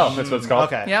 speech. Oh, that's what it's called.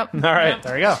 Okay. Yep. All right.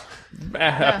 There you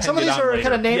go. Some of these are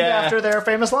kind of named after their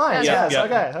famous lines. Yeah, Yes.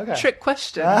 yeah. Okay. Trick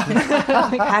question.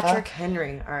 Patrick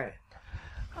Henry. All right.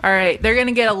 All right, they're going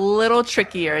to get a little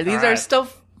trickier. These All are right. still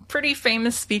Oh. pretty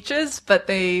famous speeches, but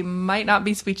they might not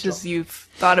be speeches you've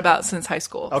thought about since high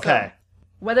school. Okay.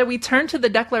 Whether we turn to the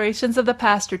declarations of the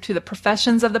past or to the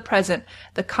professions of the present,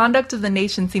 the conduct of the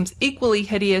nation seems equally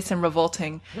hideous and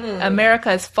revolting.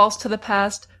 America is false to the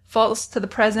past, false to the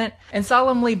present, and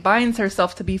solemnly binds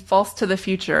herself to be false to the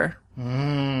future.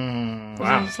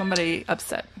 Wow. Somebody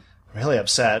upset. Really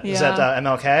upset. Is Yeah. that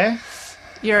MLK?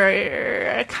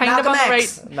 You're kind Malcolm of on the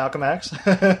X. right. Malcolm X?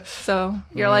 So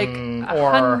you're like or-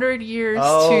 100 years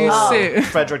Oh. too soon.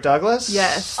 Frederick Douglass?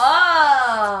 Yes.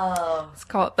 Oh. It's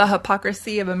called The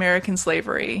Hypocrisy of American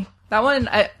Slavery. That one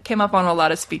came up on a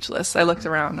lot of speech lists. I looked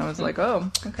around and I was like,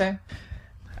 oh, okay.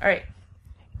 All right.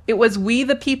 It was we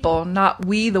the people, not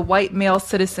we the white male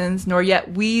citizens, nor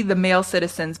yet we the male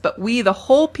citizens, but we the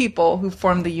whole people who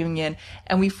formed the Union.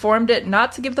 And we formed it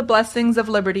not to give the blessings of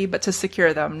liberty, but to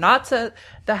secure them, not to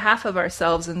the half of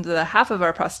ourselves and to the half of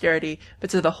our posterity, but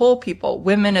to the whole people,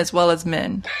 women as well as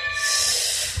men.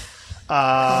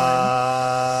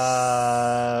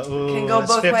 Can go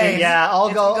that's both ways. Yeah,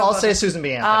 I'll say both- Susan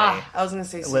B. Anthony. I was going to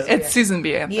say It's Susan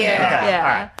B. Anthony. Yeah. Okay, Yeah. all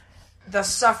right. The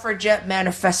Suffragette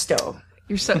Manifesto.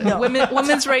 You're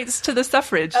women's rights to the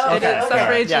suffrage. Oh, It okay, is okay.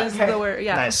 suffrage Yeah. is the word.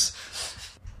 Yeah. Nice.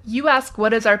 You ask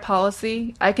what is our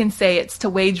policy? I can say it's to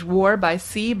wage war by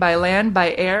sea, by land,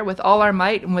 by air, with all our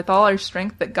might and with all our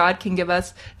strength that God can give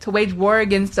us, to wage war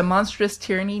against a monstrous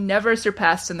tyranny never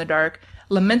surpassed in the dark,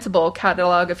 lamentable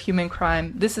catalog of human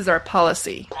crime. This is our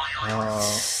policy.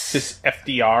 This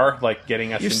FDR, like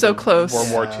getting us You're into so close.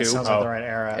 World War Yeah, II. sounds like the right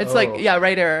era. It's Oh. like, yeah,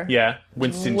 right error. Yeah,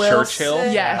 Winston Wilson.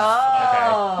 Churchill. Yes.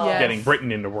 Oh. Yes. Getting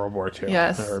Britain into World War II.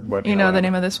 Yes. Or what, You know the whatever.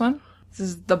 name of this one? This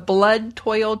is the blood,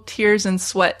 toil, tears, and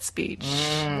sweat speech.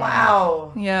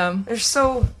 Wow. Yeah. They're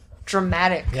so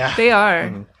dramatic. Yeah. They are.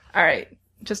 All right,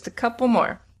 just a couple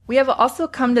more. We have also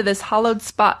come to this hollowed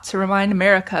spot to remind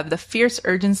America of the fierce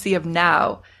urgency of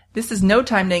now. This is no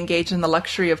time to engage in the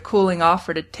luxury of cooling off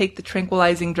or to take the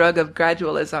tranquilizing drug of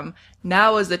gradualism.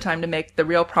 Now is the time to make the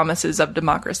real promises of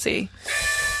democracy.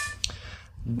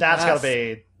 That's got to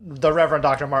be the Reverend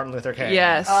Dr. Martin Luther King.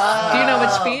 Yes. Do you know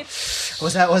which speech?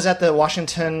 Was that the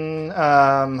Washington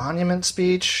Monument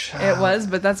speech? It was,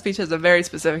 but that speech has a very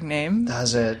specific name.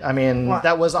 Does it? I mean, What?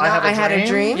 that was I Not Have a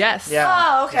Dream. Yes. Yeah.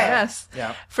 Oh, okay. Yes.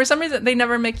 Yeah. For some reason, they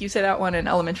never make you say that one in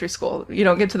elementary school. You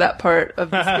don't get to that part of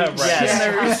the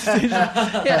speech.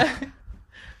 Yes.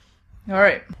 Yeah. All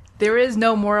right. There is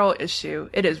no moral issue.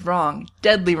 It is wrong,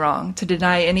 deadly wrong, to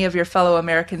deny any of your fellow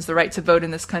Americans the right to vote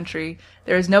in this country.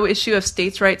 There is no issue of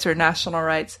states' rights or national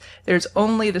rights. There is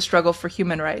only the struggle for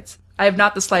human rights. I have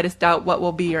not the slightest doubt what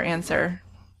will be your answer.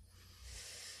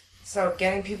 So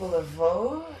getting people to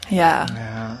vote? Yeah.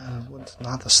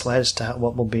 Not the slightest doubt.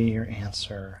 What will be your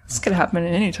answer? This could happen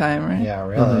at any time, right? Yeah,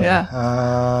 really.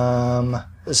 Yeah.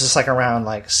 Is this like around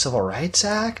like Civil Rights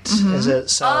Act? Is it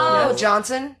so? Oh,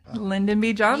 Johnson? Lyndon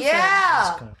B. Johnson.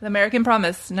 Yeah. The American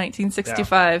Promise,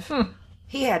 1965.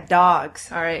 He had dogs.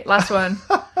 All right, last one.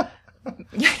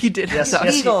 Yeah, he did. Yes, have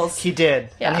yes, dogs. Eagles. he did,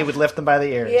 Yeah. and he would lift them by the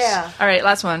ears. Yeah. All right,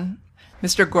 last one.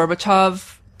 Mr.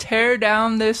 Gorbachev, tear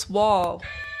down this wall.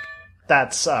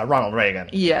 That's Ronald Reagan.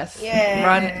 Yes. Yeah.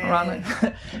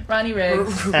 Ronnie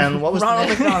Riggs. And what was Ronald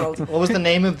the name? McDonald. What was the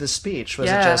name of the speech? Was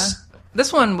Yeah. it just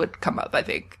This one would come up, I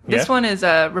think. This Yeah? one is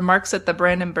Remarks at the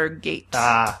Brandenburg Gate.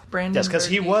 Brandenburg yes, because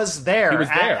he Gate. was there. He was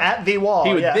there. At the wall.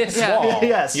 He was yeah. this Yeah. wall.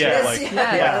 Yes, Yeah, yes. like,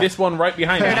 Yeah. like this one right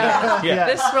behind him. Yeah.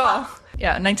 This wall.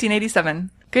 Yeah,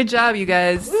 1987. Good job, you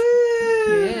guys.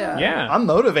 Yeah. Yeah. I'm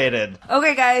motivated.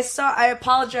 Okay, guys, so I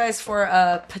apologize for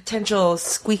potential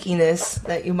squeakiness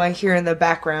that you might hear in the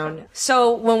background.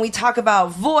 So when we talk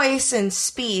about voice and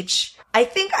speech, I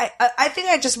think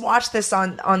I just watched this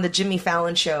on the Jimmy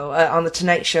Fallon show, on the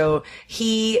Tonight Show.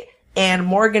 He and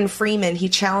Morgan Freeman, he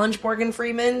challenged Morgan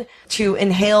Freeman to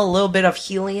inhale a little bit of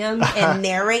helium and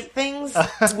narrate things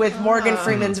with Morgan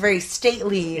Freeman's very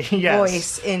stately Yes.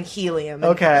 voice in helium.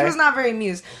 And Okay. he was not very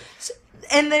amused.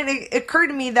 And then it occurred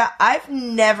to me that I've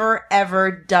never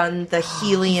ever done the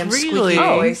helium Really? squeaky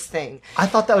Oh. voice thing. I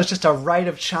thought that was just a rite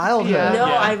of childhood. Yeah. No,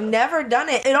 Yeah. I've never done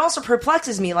it. It also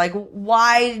perplexes me. Like,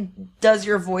 why does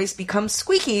your voice become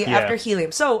squeaky Yeah. after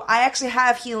helium? So I actually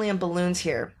have helium balloons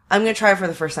here. I'm gonna try it for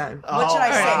the first time. What should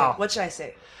I say? wow. What should I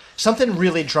say? Something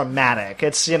really dramatic.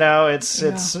 It's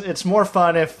it's more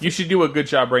fun if You should do a Good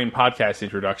Job Brain podcast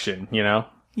introduction, you know?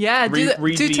 Yeah,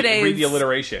 Read today's. the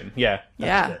alliteration. Yeah.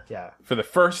 Yeah. yeah. For the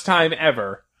first time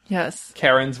ever, Yes.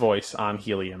 Karen's voice on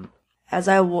helium. As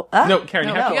I will. No, Karen,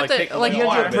 you No, have you to have like to, take a like, little you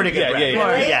have to- while. Pretty good Yeah, breath. yeah,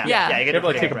 yeah. yeah, Yeah. you You get a have to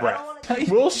like pretty take a good breath.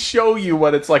 We'll show you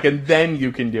what it's like, and then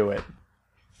you can do it.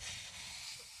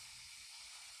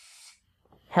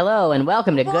 Hello and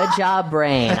welcome to Good Job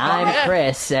Brain. I'm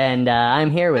Chris, and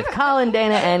I'm here with Colin,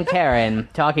 Dana, and Karen,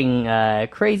 talking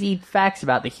crazy facts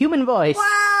about the human voice.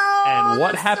 Wow! and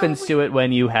what happens to it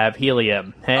when you have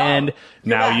helium. And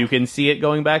now back. you can see it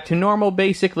going back to normal,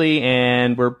 basically,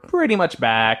 and we're pretty much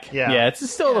back. Yeah. It's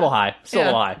still a little high. Still a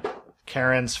little high.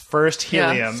 Karen's first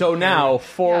helium. So now,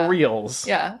 for reals.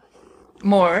 Yeah.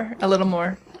 More. A little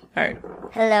more. All right.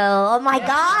 Hello. Oh my God,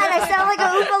 I sound like a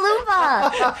Oompa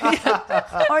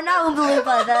Loompa. Or not Oompa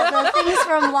Loompa, the things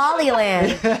from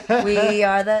Lollyland. We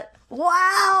are the...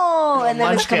 Wow! And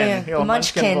then it's coming in. Your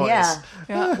Munchkin, voice.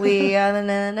 yeah. We are the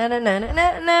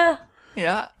na-na-na-na-na-na.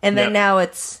 Yeah. And then Yep. now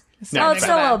it's... Now it's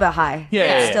still a little bit high. Yeah, It's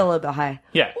yeah, yeah. still a little bit high.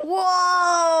 Yeah.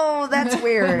 Whoa! That's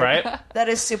weird. Right? That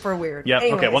is super weird. Yep.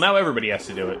 Anyways. Okay, well, now everybody has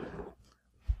to do it.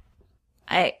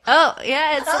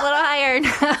 Yeah, it's a little higher now.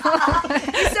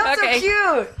 You sound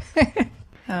so cute.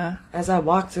 As I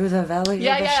walk through the valley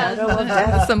of the shadow of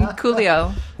death. Some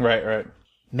Coolio. Right.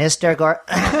 Mr.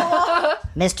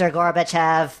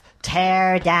 Gorbachev,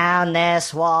 tear down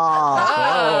this wall.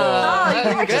 Oh, you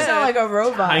actually sound like a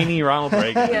robot. Tiny Ronald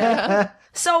Reagan.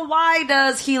 So why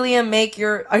does helium make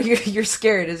you're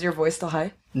scared? Is your voice still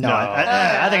high? No,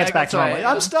 I think it's back to normal.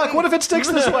 I'm stuck. What if it sticks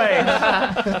this way?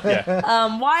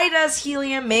 Why does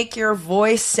helium make your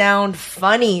voice sound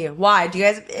funny? Why? Do you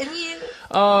guys...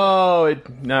 I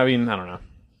don't know.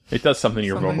 It does something to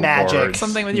your vocal magic. cords.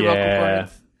 Something with your vocal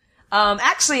cords.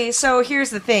 Actually, so here's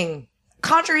the thing.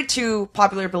 Contrary to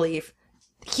popular belief,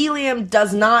 helium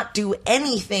does not do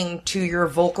anything to your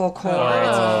vocal cords.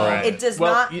 right. It does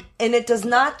not, and it does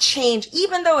not change,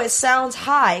 even though it sounds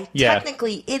high, Yeah.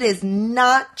 technically it is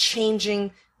not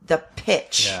changing the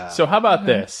pitch. So how about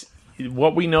this?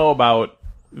 What we know about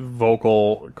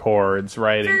vocal cords,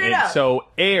 right? Figure it out. So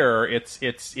air, it's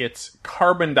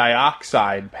carbon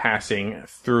dioxide passing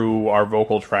through our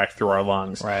vocal tract, through our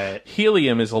lungs. Right.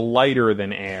 Helium is lighter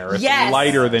than air. It's Yes.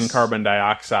 lighter than carbon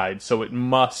dioxide, so it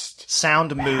must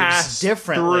Sound moves pass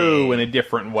differently. through in a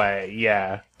different way.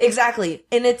 Yeah. Exactly.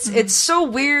 And it's so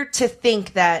weird to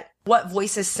think that what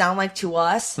voices sound like to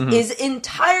us is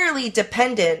entirely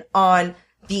dependent on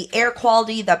the air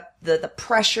quality, the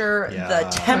pressure, the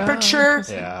temperature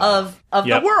of Yep.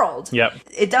 the world. Yep.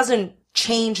 It doesn't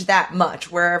change that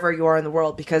much wherever you are in the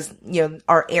world because,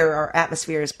 our air, our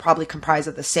atmosphere is probably comprised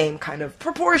of the same kind of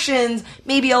proportions.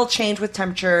 Maybe it'll change with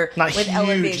temperature, Not with huge-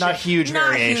 elevation. not huge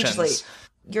variations.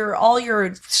 Hugely. All your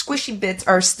squishy bits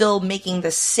are still making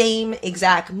the same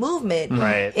exact movement.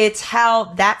 Right. It's how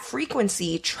that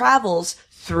frequency travels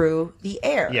through the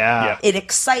air. Yeah. It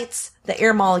excites the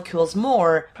air molecules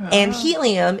more, and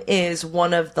helium is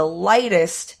one of the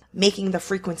lightest, making the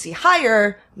frequency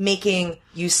higher, making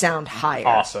you sound higher.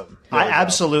 Awesome. I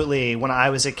absolutely, when I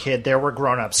was a kid, there were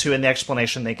grown-ups who, and the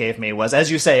explanation they gave me was, as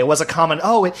you say, it was a common,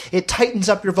 it tightens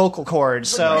up your vocal cords.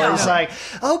 So it's like,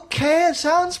 okay, it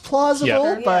sounds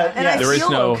plausible, but And I There is feel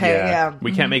no, okay, yeah.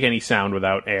 we can't make any sound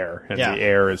without air, and Yeah. the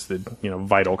air is the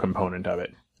vital component of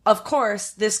it. Of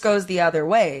course, this goes the other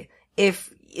way.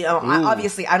 If,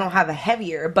 obviously I don't have a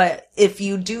heavier, but if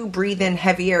you do breathe in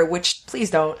heavy air, which please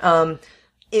don't,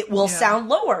 it will sound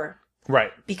lower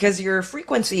Right. because your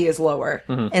frequency is lower.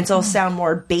 And so it'll sound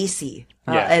more bassy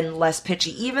Yeah. and less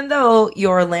pitchy, even though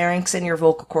your larynx and your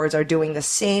vocal cords are doing the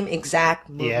same exact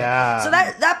movement. Yeah. So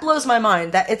that blows my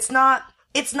mind that it's not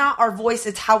our voice,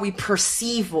 it's how we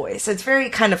perceive voice. It's very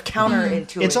kind of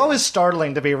counterintuitive. it's always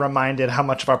startling to be reminded how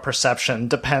much of our perception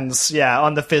depends,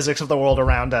 on the physics of the world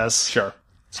around us. Sure.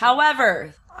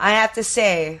 However, I have to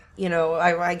say,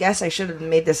 I guess I should have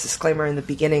made this disclaimer in the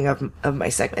beginning of my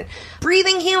segment.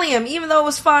 Breathing helium, even though it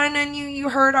was fun and you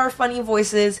heard our funny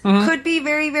voices, could be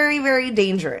very, very, very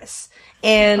dangerous.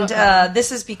 And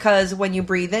this is because when you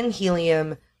breathe in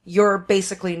helium, you're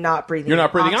basically not breathing You're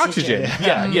not breathing oxygen.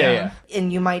 Yeah.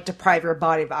 And you might deprive your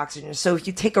body of oxygen. So if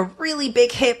you take a really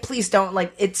big hit, please don't.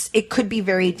 It could be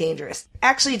very dangerous.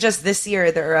 Actually, just this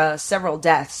year, there are several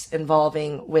deaths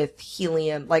involving with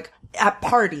helium, at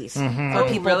parties for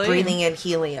people breathing in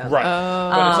helium. Right.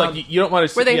 But it's like, you don't want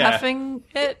to... Were they huffing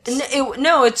it?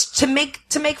 No, it's to make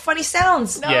funny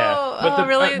sounds. No. Yeah. But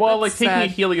Really? That's taking a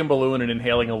sad. helium balloon and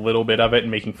inhaling a little bit of it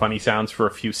and making funny sounds for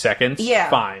a few seconds, Yeah.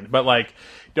 fine. But,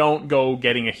 don't go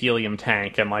getting a helium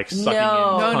tank and, sucking in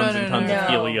No. tons and tons of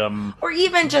helium. Or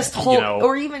even just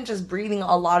or even just breathing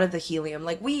a lot of the helium.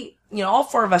 All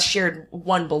four of us shared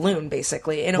one balloon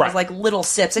basically, and it was Right. little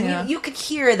sips, and you could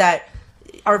hear that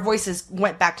our voices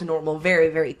went back to normal very,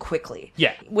 very quickly.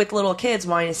 Yeah. With little kids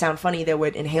wanting to sound funny, they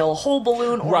would inhale a whole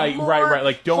balloon or Right. more,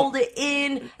 Don't hold it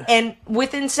in, and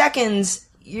within seconds,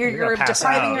 you're pass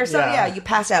depriving out. yourself. Yeah. Yeah, you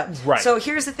pass out. Right. So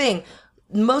here's the thing.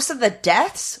 Most of the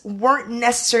deaths weren't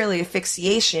necessarily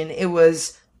asphyxiation. It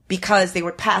was because they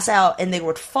would pass out and they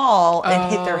would fall and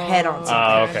hit their head on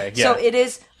something. Okay. Yeah. So it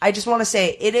is, I just want to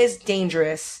say, it is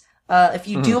dangerous. If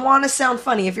you do want to sound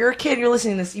funny, if you're a kid, you're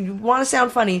listening to this, you want to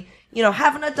sound funny,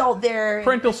 have an adult there.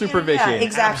 Parental supervision. Yeah,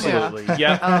 exactly. Absolutely.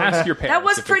 Yeah. Ask your parents. That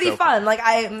was pretty fun. Like,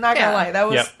 I'm not gonna lie, that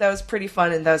was pretty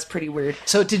fun and that was pretty weird.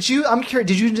 So I'm curious,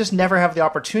 did you just never have the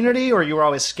opportunity, or you were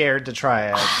always scared to try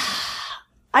it?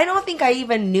 I don't think I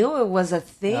even knew it was a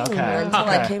thing until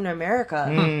I came to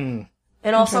America.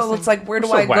 And also, it's like, where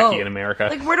do I go? Wacky in America.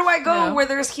 Like, where do I go where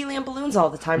there's helium balloons all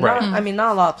the time? Right.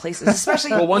 Not a lot of places,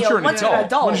 especially once you're an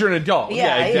adult. Once you're an adult.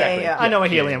 Yeah, exactly. I know a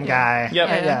helium guy. Yep.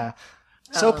 Yeah.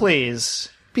 So please,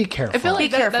 be careful. I feel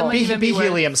like that might even be worth-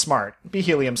 helium smart. Be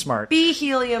helium smart. Be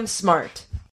helium smart.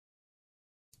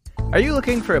 Are you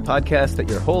looking for a podcast that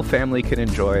your whole family can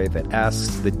enjoy that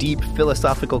asks the deep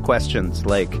philosophical questions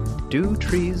like, do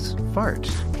trees fart?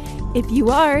 If you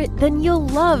are, then you'll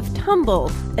love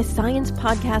Tumble, a science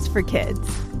podcast for kids.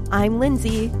 I'm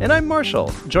Lindsay. And I'm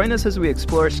Marshall. Join us as we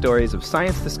explore stories of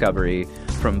science discovery,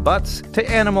 from butts to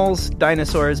animals,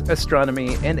 dinosaurs,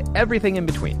 astronomy, and everything in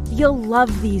between. You'll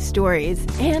love these stories,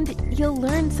 and you'll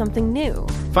learn something new.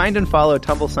 Find and follow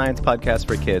Tumble Science Podcast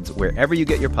for Kids wherever you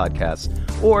get your podcasts,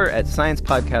 or at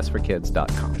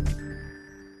sciencepodcastforkids.com.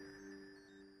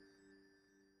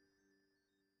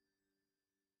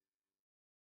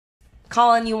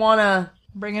 Colin, you want to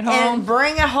bring it home? And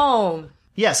bring it home.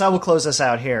 Yes, I will close this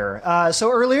out here.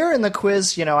 So earlier in the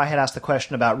quiz, I had asked the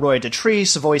question about Roy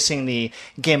Dotrice voicing the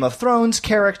Game of Thrones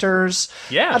characters.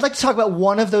 Yeah. I'd like to talk about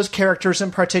one of those characters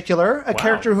in particular, a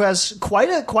character who has quite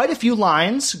a few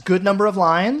lines, good number of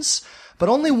lines, but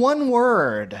only one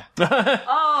word.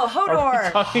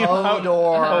 Hodor.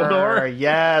 Hodor.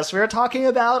 Yes, we're talking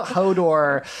about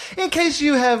Hodor. In case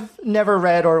you have never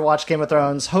read or watched Game of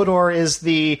Thrones, Hodor is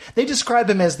they describe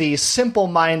him as the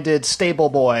simple-minded stable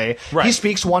boy. Right. He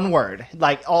speaks one word.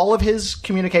 Like, all of his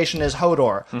communication is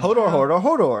Hodor. Mm-hmm. Hodor, Hodor,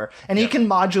 Hodor. And he can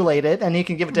modulate it, and he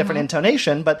can give a different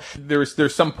intonation, but...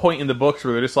 There's some point in the books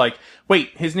where they're just like,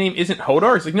 wait, his name isn't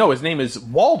Hodor? He's like, no, his name is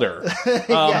Walder. Yes,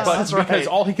 but that's because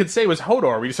all he could say was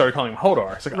Hodor, we just started calling him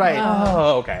Hodor. It's like,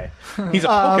 oh, okay. He's a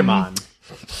Pokemon.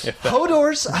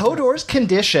 Hodor's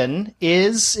condition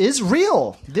is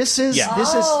real. This is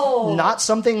not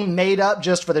something made up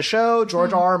just for the show.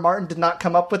 George R.R. Martin did not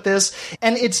come up with this,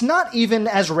 and it's not even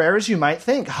as rare as you might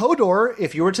think. Hodor,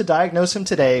 if you were to diagnose him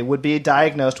today, would be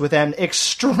diagnosed with an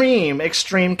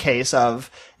extreme case of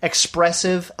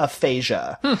expressive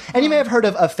aphasia. And you may have heard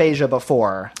of aphasia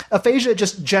before. Aphasia,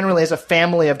 just generally as a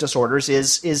family of disorders,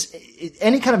 is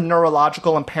any kind of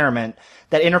neurological impairment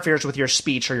that interferes with your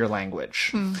speech or your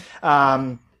language.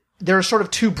 There are sort of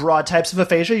two broad types of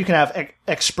aphasia. You can have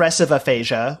expressive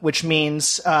aphasia, which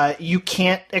means you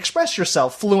can't express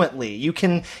yourself fluently. You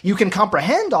can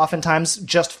comprehend oftentimes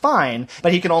just fine,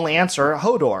 but he can only answer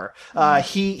Hodor.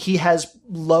 He has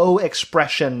low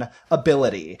expression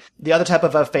ability. The other type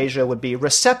of aphasia would be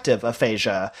receptive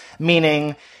aphasia,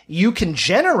 meaning you can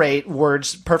generate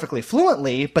words perfectly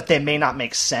fluently, but they may not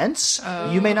make sense.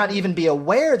 You may not even be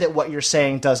aware that what you're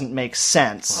saying doesn't make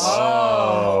sense.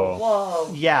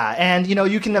 Whoa. Yeah, and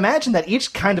you can imagine that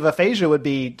each kind of aphasia would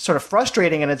be sort of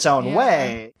frustrating in its own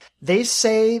way. They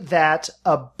say that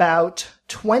about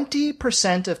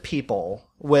 20% of people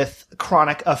with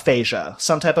chronic aphasia,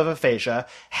 some type of aphasia,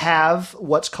 have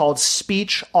what's called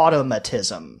speech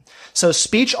automatism. So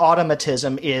speech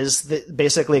automatism is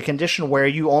basically a condition where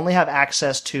you only have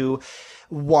access to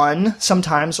one,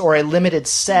 sometimes, or a limited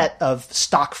set of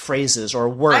stock phrases or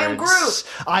words. I am Groot.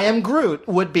 I am Groot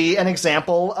would be an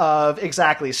example of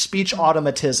exactly speech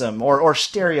automatism or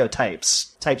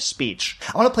stereotypes type speech.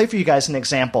 I want to play for you guys an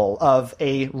example of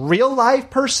a real live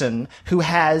person who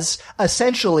has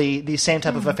essentially the same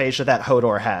type of aphasia that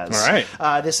Hodor has. All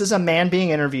right. This is a man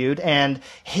being interviewed, and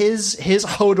his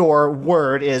Hodor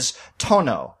word is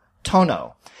tono.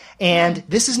 And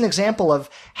this is an example of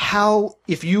how,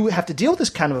 if you have to deal with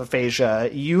this kind of aphasia,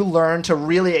 you learn to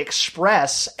really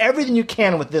express everything you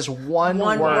can with this one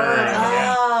word.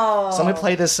 Oh. So I'm going to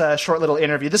play this short little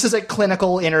interview. This is a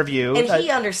clinical interview. And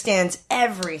he understands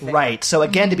everything. Right. So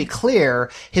again, to be clear,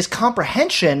 his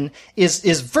comprehension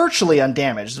is virtually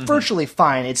undamaged. It's virtually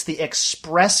fine. It's the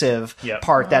expressive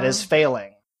part that is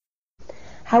failing.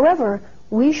 However,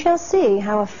 we shall see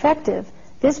how effective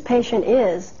this patient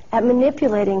is at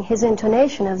manipulating his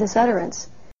intonation of this utterance.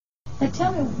 Now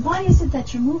tell me, why is it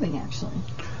that you're moving, actually?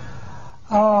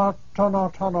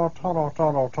 Tono.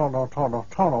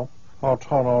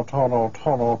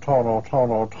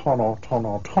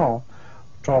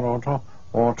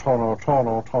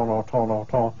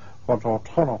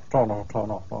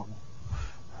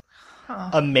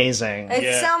 amazing.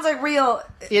 It sounds like real.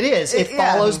 It is. It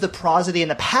follows the prosody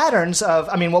and the patterns of,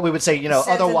 what we would say,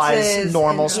 otherwise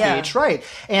normal speech, right?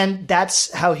 And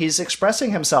that's how he's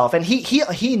expressing himself. And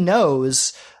he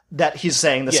knows that he's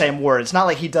saying the same words. It's not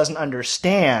like he doesn't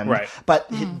understand, right? But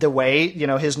the way,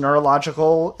 his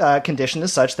neurological condition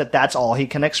is such that that's all he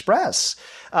can express.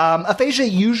 Aphasia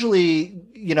usually,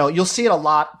 you'll see it a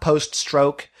lot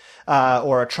post-stroke.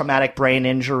 Or a traumatic brain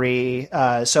injury.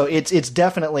 So it's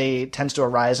definitely tends to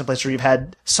arise in places where you've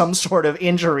had some sort of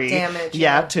injury.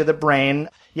 Damage. To the brain.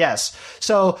 Yes.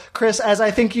 So, Chris, as I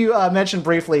think you mentioned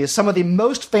briefly, some of the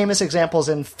most famous examples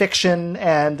in fiction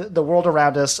and the world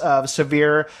around us of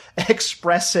severe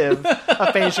expressive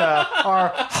aphasia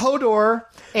are Hodor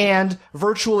and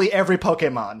virtually every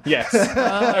Pokemon. Yes.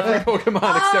 Every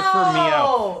Pokemon except for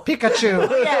Meow. Pikachu.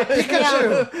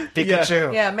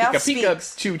 Pikachu. Yeah, Meow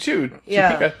speaks. Pikachu.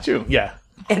 Yeah. Pikachu. Yeah.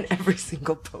 And every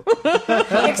single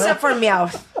Pokemon. Except for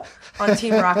Meowth on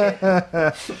Team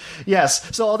Rocket.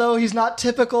 Yes. So although he's not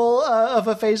typical of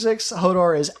aphasics,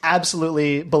 Hodor is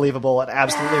absolutely believable and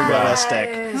absolutely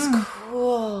realistic. That is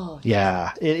cool.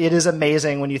 Yeah. It is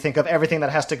amazing when you think of everything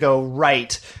that has to go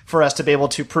right for us to be able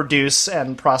to produce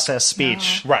and process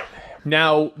speech. Right.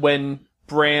 Now, when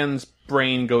Bran's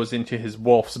brain goes into his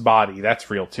wolf's body, that's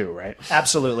real too, right?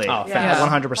 Absolutely. Oh, Yeah.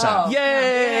 100%. Oh.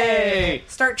 Yay!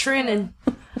 Start training.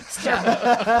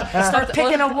 Start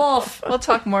picking a wolf. We'll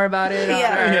talk more about it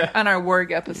on our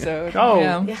Warg episode. Oh.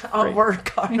 Yeah, on our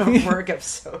Warg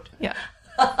episode. Yeah.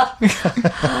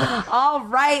 All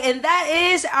right, and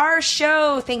that is our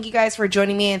show. Thank you guys for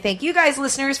joining me, and thank you guys,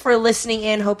 listeners, for listening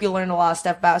in. Hope you learned a lot of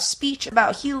stuff about speech,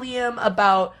 about helium,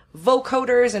 about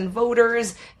vocoders and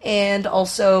voters, and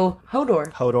also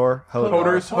Hodor. Hodors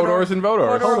and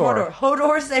Vodors.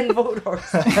 Hodors and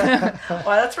votors.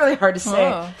 Wow, that's really hard to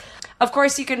say. Oh. Of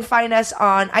course, you can find us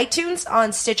on iTunes,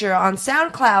 on Stitcher, on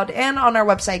SoundCloud, and on our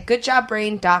website,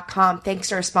 goodjobbrain.com. Thanks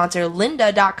to our sponsor,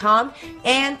 lynda.com.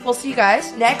 And we'll see you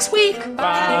guys next week.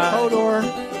 Bye. Hodor.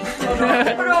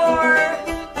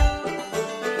 Hodor.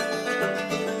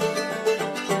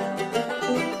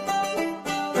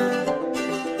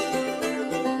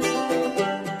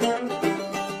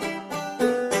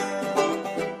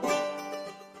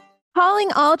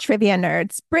 Calling all trivia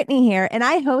nerds, Brittany here, and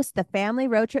I host the Family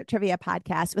Road Trip Trivia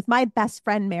Podcast with my best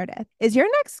friend Meredith. Is your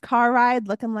next car ride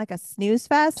looking like a snooze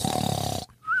fest?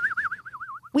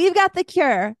 We've got the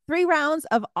cure. 3 rounds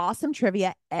of awesome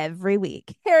trivia every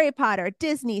week. Harry Potter,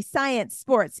 Disney, science,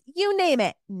 sports, you name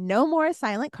it. No more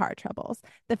silent car troubles.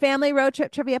 The Family Road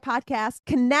Trip Trivia Podcast.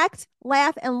 Connect,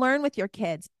 laugh, and learn with your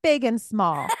kids, big and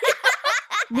small.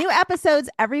 New episodes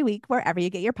every week wherever you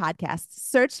get your podcasts.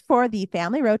 Search for the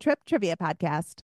Family Road Trip Trivia Podcast.